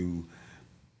into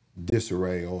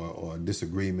disarray or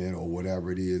disagreement or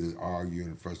whatever it is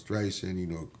arguing,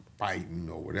 frustration, fighting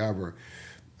or whatever,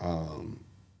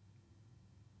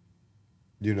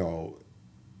 you know,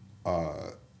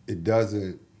 it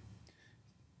doesn't.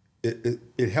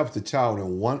 It helps the child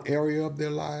in one area of their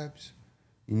lives.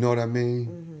 You know what I mean?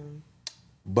 Mm-hmm.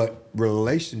 But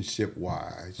relationship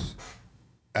wise,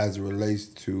 as it relates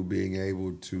to being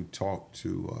able to talk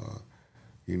to,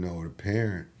 the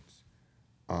parents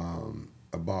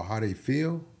about how they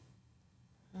feel.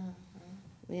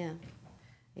 Yeah.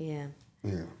 Yeah.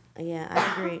 Yeah. Yeah,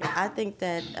 I agree. I think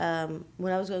that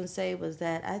what I was going to say was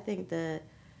that I think that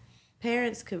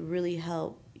parents could really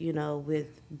help,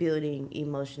 with building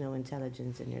emotional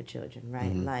intelligence in their children,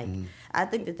 right? I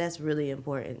think that that's really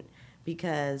important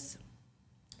because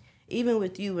even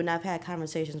with you, when I've had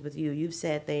conversations with you, you've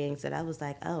said things that I was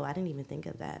like, oh, I didn't even think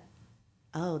of that.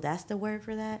 Oh, that's the word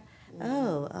for that?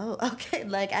 Oh, okay.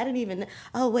 Like, I didn't even,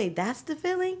 oh, wait, that's the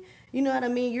feeling? You know what I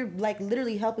mean? You're, like,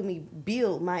 literally helping me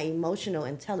build my emotional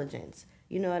intelligence.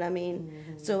 You know what I mean?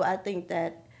 Mm-hmm. So I think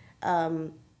that,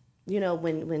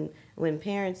 when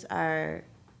parents are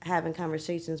having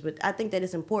conversations with, I think that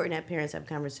it's important that parents have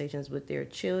conversations with their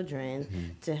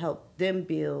children to help them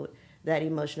build that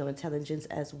emotional intelligence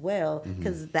as well,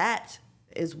 because that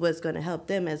is what's going to help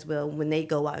them as well when they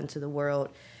go out into the world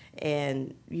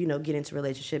and get into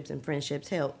relationships and friendships.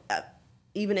 Hell,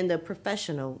 even in the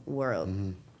professional world,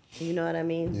 you know what I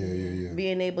mean? Yeah.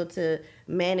 Being able to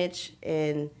manage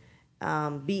and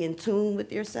be in tune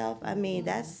with yourself. I mean,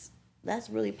 that's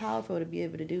really powerful to be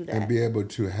able to do that and be able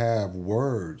to have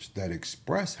words that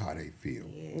express how they feel.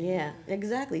 Yeah,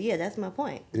 exactly. Yeah, that's my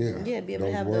point. Yeah, be able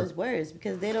to have those words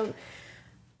because they don't.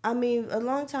 I mean, a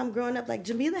long time growing up, like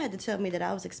Jamila had to tell me that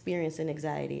I was experiencing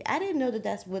anxiety. I didn't know that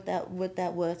that's what that was.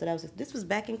 That I was. This was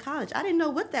back in college. I didn't know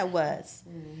what that was.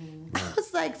 I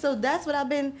was like, so that's what I've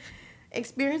been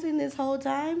experiencing this whole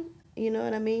time. You know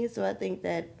what I mean? So I think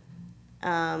that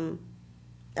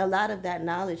a lot of that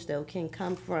knowledge though can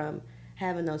come from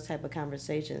having those type of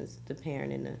conversations, the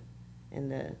parent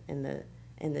and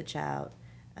the child.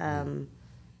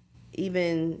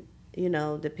 Even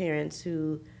the parents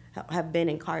who have been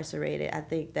incarcerated, I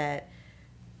think that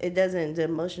the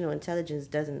emotional intelligence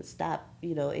doesn't stop,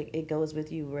 it goes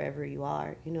with you wherever you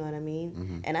are, you know what I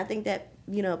mean? And I think that,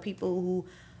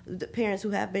 the parents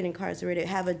who have been incarcerated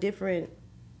have a different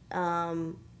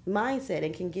mindset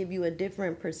and can give you a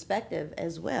different perspective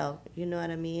as well, you know what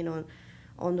I mean,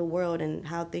 on the world and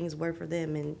how things work for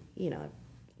them and,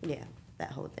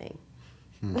 that whole thing.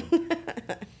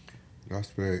 That's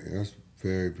very,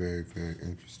 very, very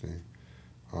interesting.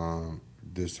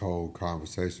 This whole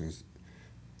conversation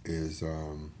is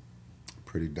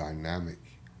pretty dynamic,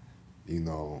 and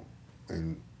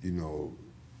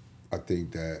I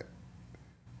think that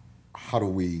how do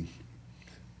we?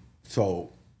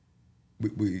 So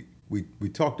we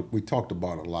talked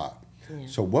about a lot. Yeah.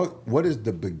 So what is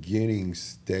the beginning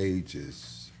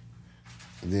stages,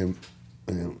 and then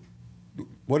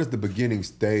what is the beginning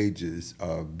stages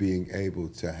of being able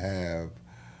to have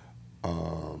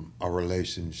a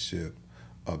relationship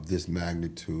of this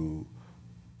magnitude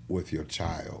with your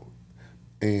child?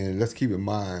 And let's keep in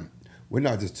mind, we're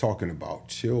not just talking about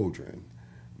children,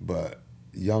 but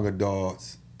young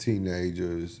adults,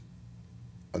 teenagers,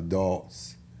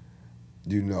 adults.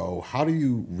 How do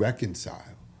you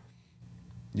reconcile?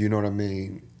 You know what I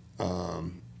mean?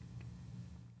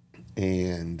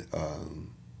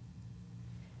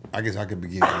 I guess I could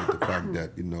begin with the fact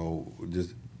that,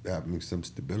 just having some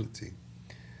stability.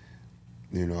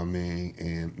 You know what I mean?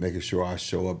 And making sure I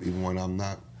show up even when I'm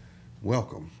not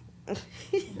welcome.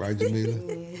 Right, Jamila?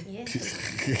 Yeah.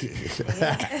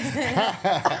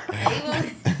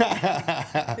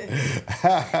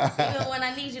 Even when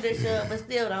I need you to show up, but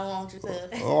still don't want you to.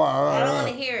 I don't want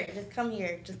to hear it. Just come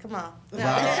here. Just come on. No.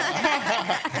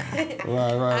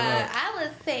 Right. I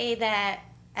would say that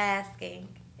asking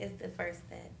is the first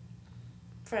step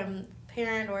from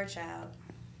parent or child.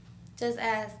 Just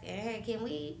asking, hey, can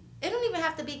we? It don't even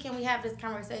have to be, can we have this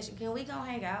conversation? Can we go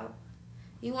hang out?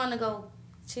 You want to go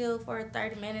chill for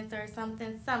 30 minutes or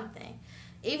something?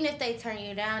 Even if they turn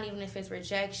you down, even if it's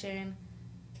rejection,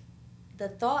 the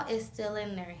thought is still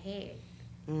in their head.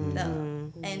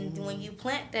 And when you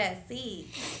plant that seed,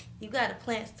 you got to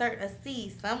plant a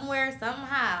seed somewhere,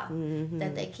 somehow,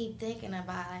 that they keep thinking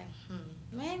about,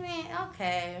 maybe,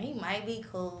 okay, he might be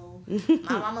cool.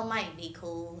 My mama might be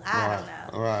cool. I don't know.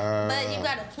 But you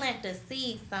got to plant the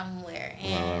seed somewhere.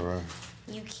 And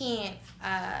you can't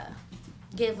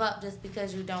give up just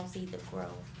because you don't see the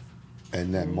growth.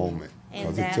 in that moment. In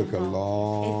Because it that took a moment.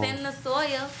 long... It's in the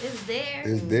soil. It's there.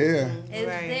 It's there. It's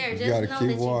Right. there. You Just gotta know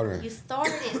keep that watering. you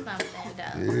started something,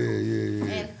 though.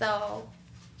 Yeah. And so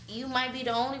you might be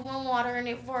the only one watering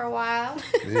it for a while,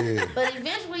 Yeah. but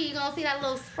eventually you're gonna see that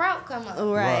little sprout come up.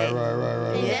 Right.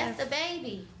 And Yeah. that's the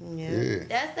baby. Yeah.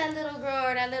 That's that little girl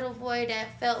or that little boy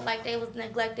that felt like they was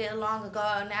neglected long ago,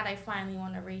 and now they finally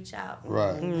want to reach out.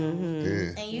 Right.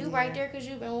 Yeah. And you right there because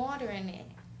you've been watering it.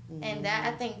 And that,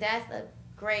 I think that's a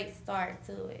great start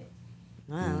to it.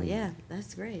 Wow, yeah,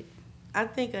 that's great. I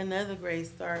think another great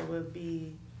start would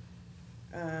be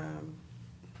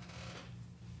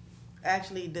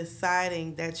actually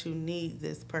deciding that you need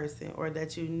this person, or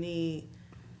that you need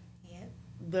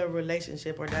the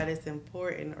relationship, or that it's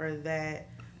important, or that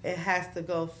it has to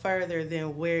go further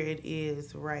than where it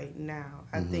is right now.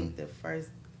 I think the first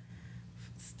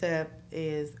step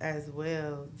is as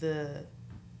well the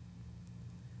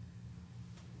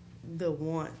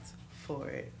want for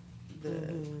it.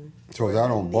 So is that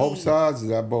on both sides? Is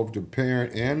that both the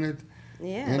parent and the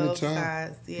Yeah. and the Both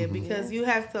child? sides, because you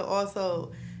have to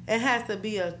also, it has to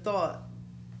be a thought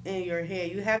in your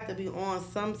head. You have to be on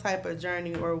some type of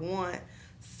journey or want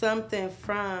something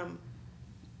from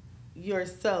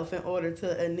yourself in order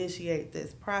to initiate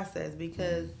this process,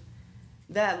 because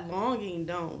that longing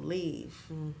don't leave.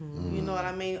 You know what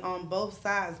I mean? On both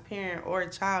sides, parent or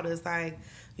child, it's like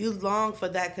you long for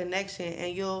that connection,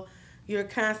 and you're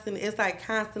constantly, it's like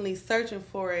constantly searching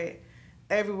for it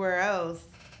everywhere else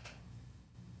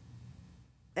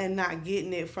and not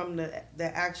getting it from the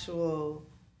actual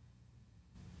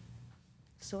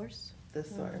Source? the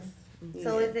source.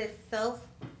 So is it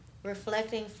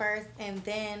self-reflecting first and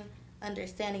then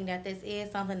understanding that this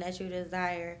is something that you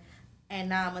desire, and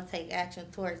now I'm going to take action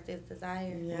towards this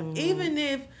desire? Yeah. Even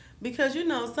if, because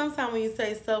sometimes when you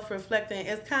say self-reflecting,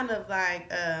 it's kind of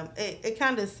like, it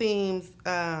kind of seems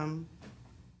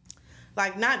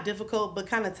like not difficult, but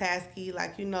kind of tasky,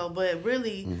 but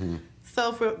really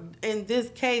in this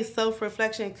case,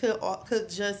 self-reflection could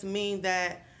just mean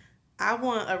that I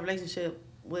want a relationship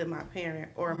with my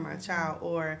parent or my child,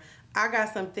 or I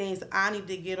got some things I need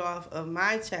to get off of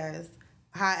my chest.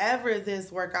 However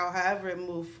this work out, however it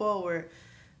move forward,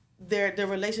 the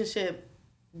relationship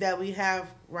that we have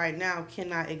right now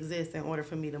cannot exist in order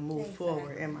for me to move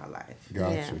forward in my life.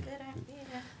 Gotcha. Yeah. Good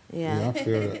idea. Yeah. I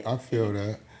feel that. I feel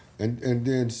that. And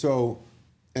then so,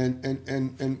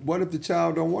 and what if the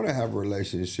child don't want to have a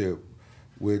relationship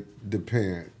with the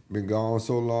parent? Been gone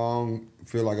so long,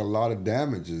 feel like a lot of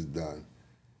damage is done.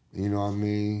 You know what I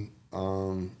mean?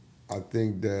 I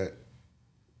think that,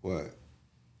 what?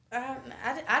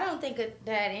 I don't think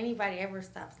that anybody ever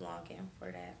stops longing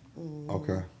for that.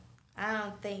 Okay. I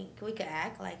don't think we could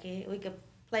act like it. We could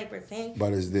play pretend.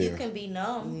 But it's there. You can be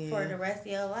numb for the rest of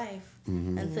your life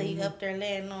until you up there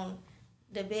laying on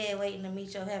the bed waiting to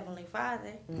meet your Heavenly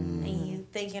Father. And you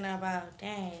thinking about,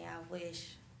 dang, I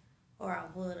wish, or I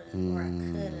would have, or I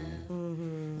could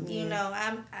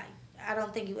have. I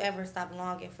don't think you ever stop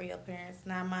longing for your parents,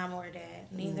 not mom or dad,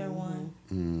 neither one.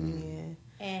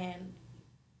 And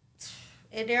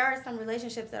there are some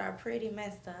relationships that are pretty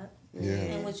messed up,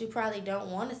 in which you probably don't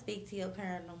want to speak to your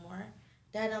parent no more.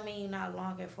 That don't mean you're not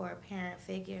longing for a parent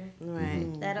figure. Right.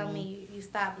 That don't mean you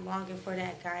stop longing for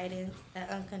that guidance, that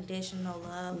unconditional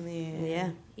love. Yeah.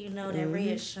 That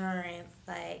reassurance,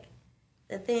 like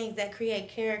the things that create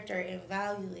character and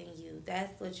value in you.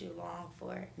 That's what you long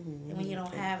for. And when you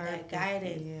don't have that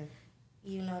guidance,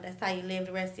 that's how you live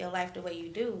the rest of your life the way you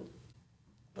do,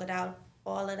 without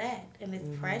all of that. And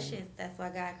it's precious. That's why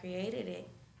God created it.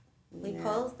 We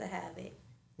supposed to have it.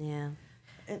 Yeah.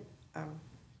 And,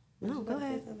 No, go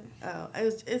ahead. Oh,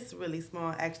 it's really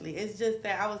small, actually. It's just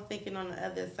that I was thinking on the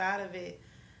other side of it,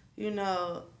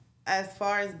 as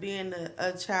far as being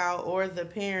a child or the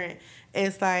parent,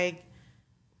 it's like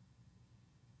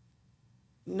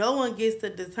no one gets to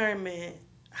determine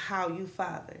how you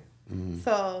father.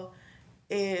 So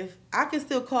if I can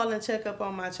still call and check up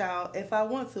on my child if I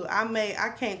want to. I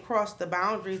can't cross the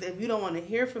boundaries. If you don't want to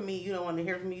hear from me, you don't want to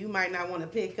hear from me. You might not want to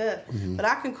pick up. But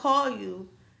I can call you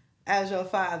as your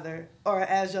father or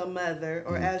as your mother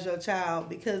or as your child,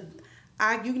 because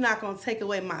you're not going to take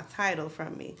away my title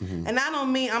from me. And I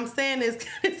don't mean, I'm saying this,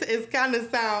 it's kind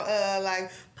of sound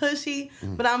like pushy,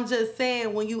 but I'm just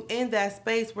saying when you in that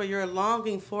space where you're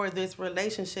longing for this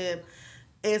relationship,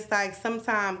 it's like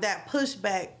sometimes that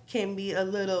pushback can be a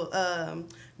little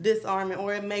disarming,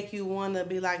 or it make you want to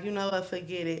be like, what,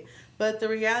 forget it. But the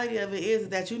reality of it is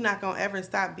that you're not going to ever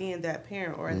stop being that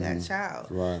parent or that child.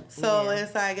 Right. So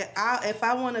it's like, if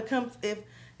I want to come, if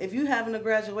if you having a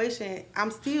graduation, I'm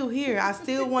still here. I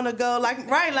still want to go, like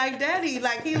Daddy.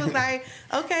 Like, he was like,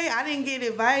 okay, I didn't get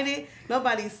invited.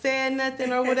 Nobody said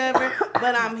nothing or whatever,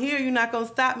 but I'm here. You're not going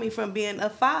to stop me from being a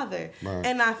father. Right.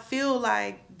 And I feel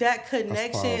like that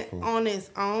connection on its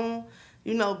own,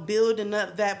 you know, building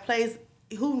up that place,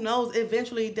 who knows,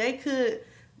 eventually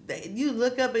you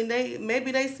look up and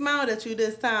maybe they smiled at you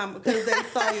this time because they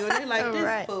saw you and they're like,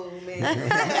 this fool, man. Not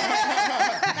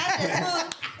this fool.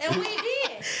 And we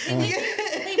did.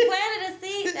 We planted a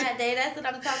seed that day. That's what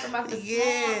I'm talking about. The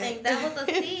small thing. That was a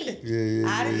seed.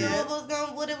 I didn't know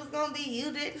what it was gonna be.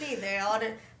 You didn't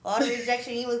either. All the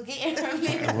rejection you was getting from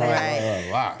me.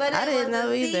 Right. But I didn't know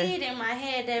was a either. seed in my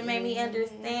head that made me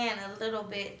understand a little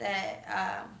bit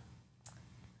that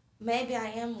maybe I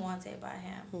am wanted by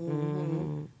him.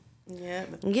 Mm-hmm.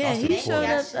 Yeah, he showed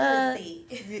up.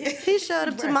 He showed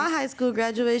up to my high school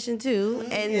graduation too,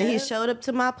 and he showed up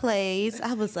to my plays.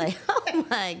 I was like, oh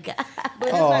my God. But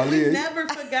it's like we never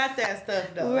forgot that stuff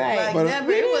though. Right. Like, But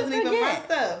never. It wasn't even my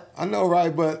stuff. I know,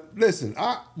 right? But listen,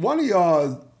 one of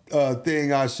y'all's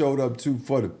thing I showed up to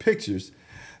for the pictures,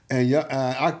 and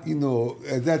I, you know,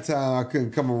 at that time I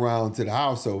couldn't come around to the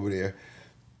house over there.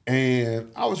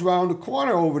 And I was around the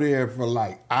corner over there for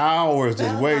like hours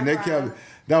just waiting.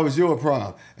 That was your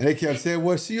problem. And they kept saying,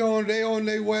 well, they on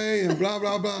their way and blah,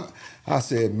 blah, blah. I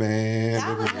said, man.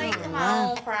 I was late to my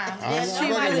own prime. She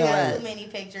might have too many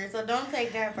pictures, so don't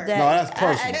take that personal. No, that's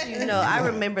personal. Actually, no, I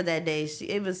remember that day.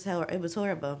 It was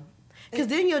horrible. Because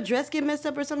didn't your dress get messed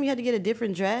up or something? You had to get a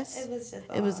different dress? It was just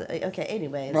okay,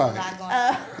 anyways. Right.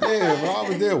 Yeah, well, I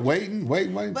was there waiting.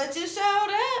 But you showed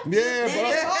up. Yeah, then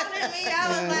they ordered me. I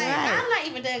was like, I'm not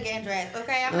even done getting dressed,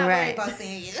 okay? I'm not worried about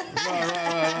seeing you.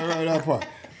 right, that part.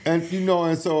 And, you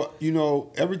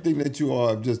know, everything that you all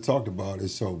have just talked about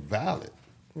is so valid.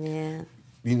 Yeah.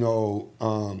 You know,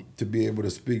 to be able to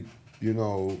speak, you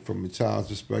know, from a child's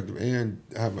perspective and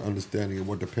have an understanding of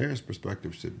what the parent's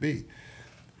perspective should be.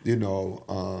 You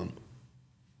know,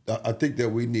 I think that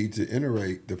we need to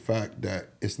iterate the fact that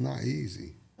it's not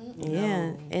easy.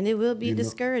 Yeah, and it will be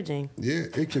discouraging. Yeah,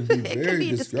 it can be very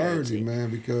discouraging,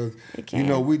 man, because, you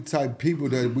know, we type people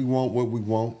that we want what we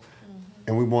want,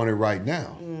 and we want it right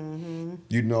now.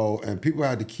 You know, and people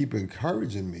had to keep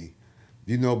encouraging me,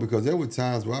 you know, because there were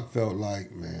times where I felt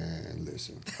like, man,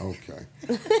 listen, okay.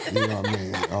 You know what I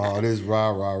mean? Oh, this rah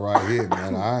right here,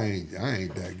 man, I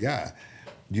ain't that guy.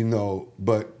 You know,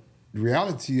 but the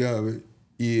reality of it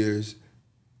is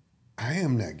I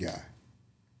am that guy.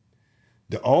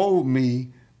 The old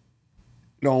me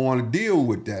don't want to deal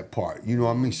with that part. You know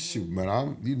what I mean? Shoot, man,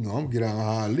 I'm getting out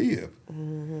how I live.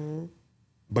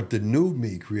 But the new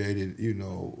me created, you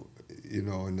know, in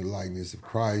the likeness of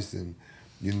Christ and,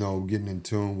 you know, getting in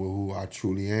tune with who I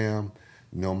truly am,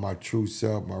 you know, my true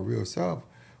self, my real self,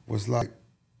 was like,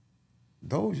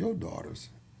 those your daughters.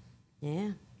 Yeah.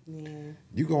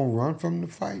 You gonna run from the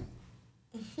fight?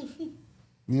 You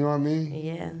know what I mean?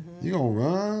 Yeah. You gonna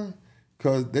run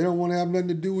because they don't want to have nothing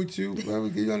to do with you.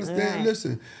 You understand? Right.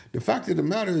 Listen, the fact of the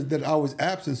matter is that I was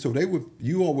absent, so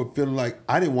you all were feeling like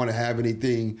I didn't want to have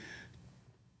anything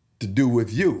to do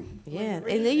with you. Yeah,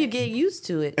 and then you get used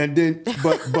to it. And then,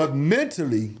 but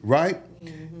mentally, right?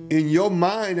 In your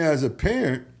mind as a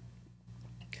parent,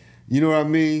 you know what I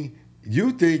mean?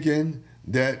 You thinking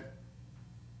that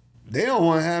they don't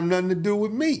want to have nothing to do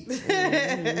with me.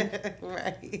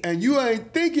 Right. And you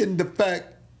ain't thinking the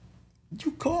fact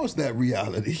you caused that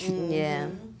reality. Yeah.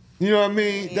 You know what I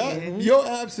mean? Your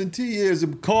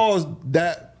absenteeism caused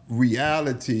that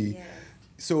reality. Yes.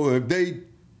 So if they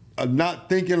are not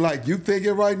thinking like you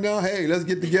thinking right now, hey, let's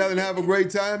get together and have a great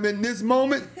time in this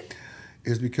moment,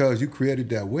 it's because you created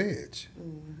that wedge.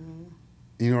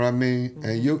 You know what I mean?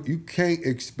 And you can't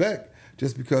expect,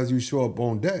 just because you show up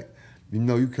on deck, you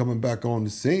know, you coming back on the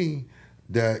scene,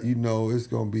 that, you know, it's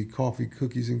going to be coffee,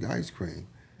 cookies, and ice cream.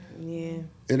 Yeah.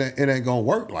 It ain't going to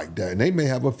work like that. And they may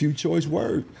have a few choice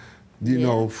words, you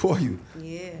know, for you.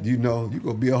 Yeah. You know, you're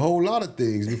going to be a whole lot of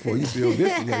things before you build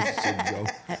this relationship, Joe.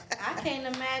 I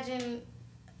can't imagine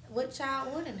what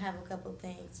child wouldn't have a couple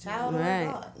things, child or Right.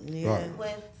 adult, Yeah.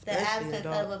 with the Especially absence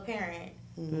adult. of a parent.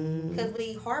 Because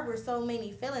we harbor so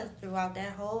many feelings throughout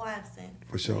that whole absence.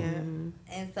 For sure. Yeah.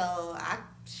 And so,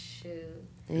 shoot.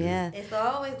 Yeah. It's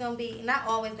always going to be, not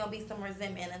always going to be some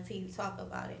resentment until you talk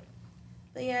about it.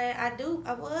 But yeah,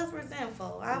 I was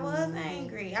resentful. I was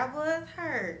angry. I was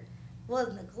hurt.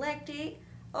 Was neglected.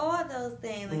 All those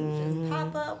things. Like, you just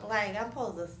pop up like I'm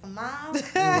supposed to smile.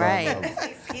 Right.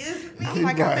 Excuse me. I'm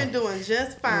like, I've been doing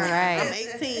just fine. Right.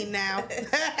 I'm 18 now.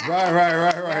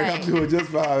 Right. I'm doing just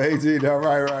fine. 18 now.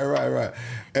 Right.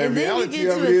 And And then you reality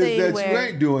get of to it a is thing that you where-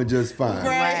 ain't doing just fine.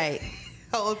 Right.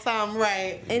 whole time,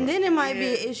 right? And then it might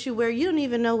be an issue where you don't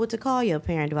even know what to call your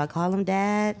parent. Do I call them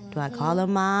dad? Do I call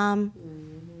them mom?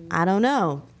 I don't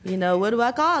know. You know, what do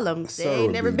I call them? They So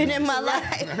ain't never would be been in my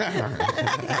nice.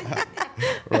 life.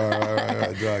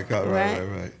 Right. Do I call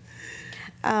right.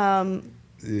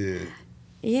 Yeah.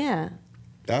 Yeah.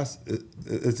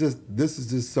 It's just, this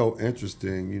is just so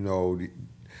interesting, you know,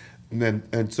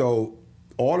 and so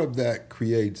all of that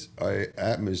creates a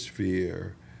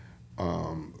atmosphere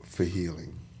for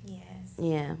healing. Yes.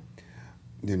 Yeah.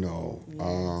 You know,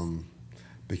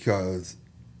 because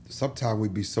sometimes we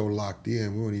be so locked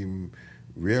in, we don't even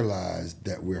realize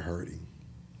that we're hurting.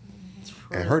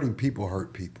 And hurting people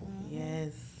hurt people.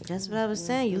 Yes. That's what I was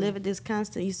saying. You live at this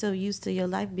constant, you're so used to your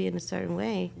life being a certain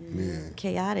way,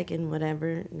 chaotic and whatever.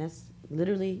 And that's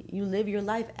literally, you live your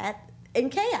life in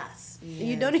chaos. Yes.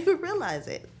 You don't even realize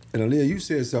it. And Aaliyah, you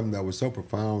said something that was so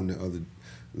profound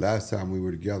last time we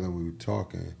were together and we were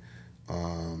talking.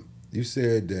 You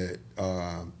said that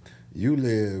you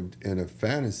lived in a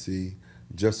fantasy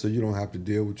just so you don't have to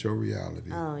deal with your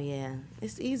reality. Oh, yeah.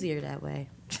 It's easier that way.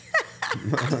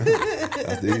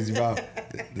 That's the easy route.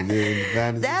 To live in the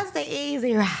fantasy. That's the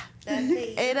easy route.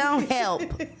 It don't help.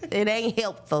 It ain't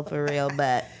helpful for real,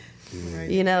 but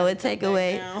you know, it take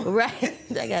away right.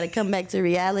 I gotta come back to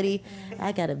reality.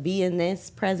 I gotta be in this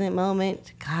present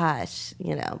moment. Gosh,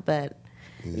 you know, but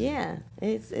yeah,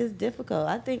 it's difficult.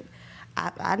 I think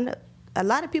I know a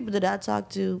lot of people that I talk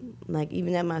to, like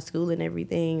even at my school and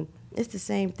everything, it's the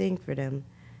same thing for them.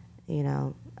 You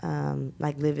know,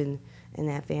 like living in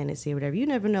that fantasy or whatever. You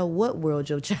never know what world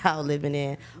your child living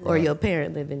in or your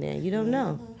parent living in. You don't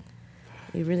know.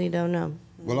 You really don't know.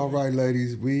 Well, all right,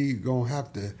 ladies, we gonna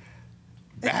have to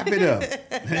wrap it up.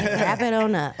 Wrap it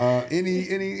on up.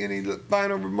 Any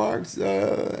final remarks,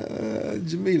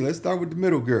 Jamila? Let's start with the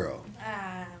middle girl.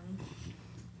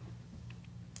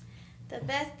 The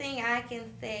best thing I can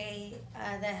say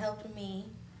that helped me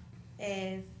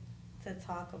is to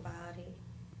talk about it.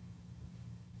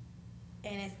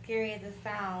 And as scary as it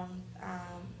sounds,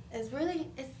 it's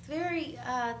very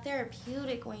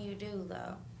therapeutic when you do,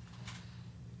 though.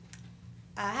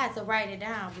 I had to write it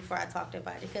down before I talked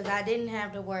about it because I didn't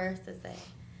have the words to say.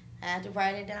 I had to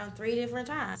write it down 3 different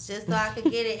times just so I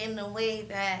could get it in the way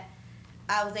that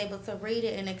I was able to read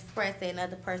it and express it and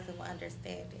another person would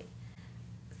understand it.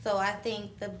 So I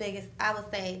think I would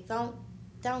say,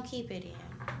 don't keep it in.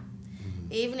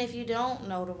 Even if you don't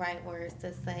know the right words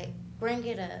to say, bring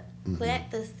it up.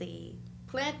 Plant the seed.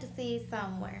 Plant the seed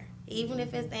somewhere, even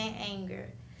if it's in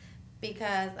anger,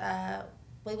 because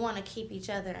we want to keep each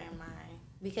other in mind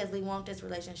because we want this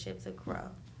relationship to grow.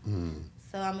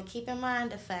 So I'm going to keep in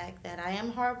mind the fact that I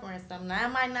am harboring something. Now, I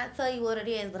might not tell you what it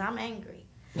is, but I'm angry.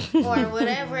 Or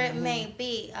whatever it may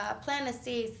be. Plant a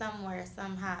seed somewhere,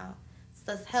 somehow.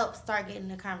 So help start getting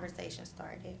the conversation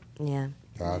started. Yeah.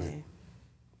 Got it.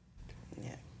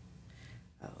 Yeah.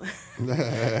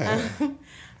 Oh.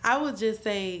 I would just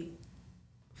say,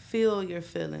 feel your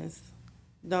feelings.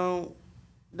 Don't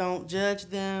judge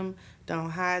them.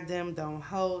 Don't hide them. Don't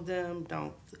hold them.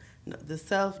 The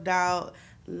self-doubt.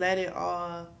 Let it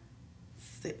all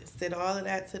sit all of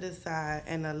that to the side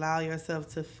and allow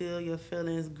yourself to feel your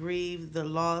feelings. Grieve the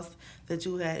loss that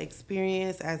you had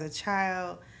experienced as a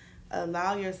child.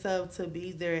 Allow yourself to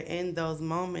be there in those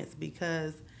moments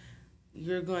because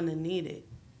you're going to need it.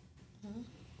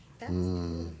 That's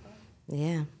beautiful.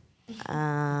 Yeah.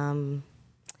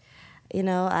 You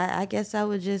know, I guess I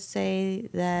would just say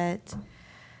that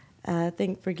I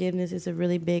think forgiveness is a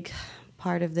really big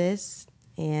part of this.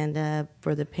 And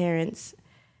for the parents,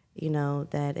 you know,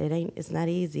 that it's not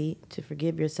easy to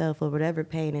forgive yourself for whatever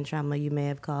pain and trauma you may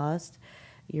have caused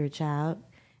your child.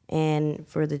 And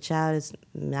for the child, it's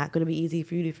not going to be easy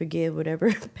for you to forgive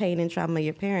whatever pain and trauma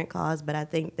your parent caused. But I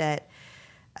think that,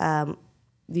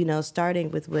 you know,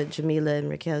 starting with what Jamila and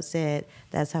Raquel said,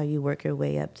 that's how you work your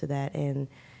way up to that. And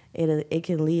it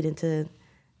can lead into,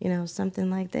 you know, something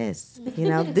like this. You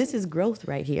know, this is growth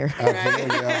right here.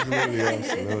 Absolutely.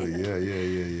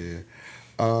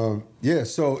 Yeah,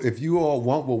 so if you all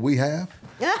want what we have,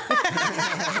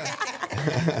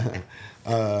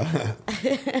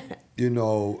 you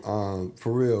know,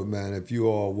 for real, man, if you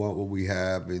all want what we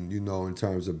have and, you know, in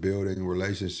terms of building a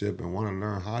relationship and want to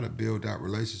learn how to build that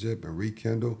relationship and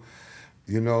rekindle,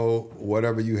 you know,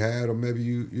 whatever you had, or maybe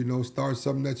you know, start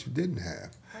something that you didn't have.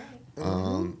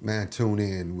 Man, tune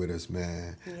in with us,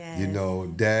 man. Yes. You know,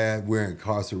 Dad, we're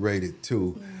incarcerated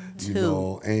too. You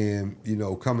know, and, you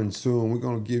know, coming soon, we're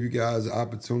going to give you guys an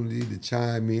opportunity to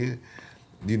chime in,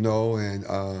 you know, and,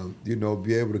 you know,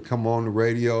 be able to come on the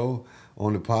radio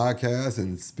on the podcast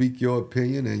and speak your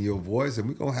opinion and your voice, and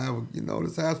we're gonna have,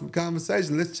 let's have some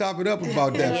conversation. Let's chop it up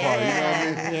about that part. You know what I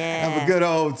mean? Yeah. Have a good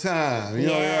old time. You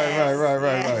know,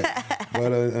 right.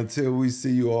 But until we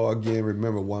see you all again,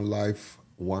 remember, one life,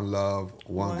 one love,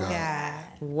 one God.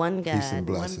 One God. Peace and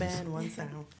blessings. One band, one sound.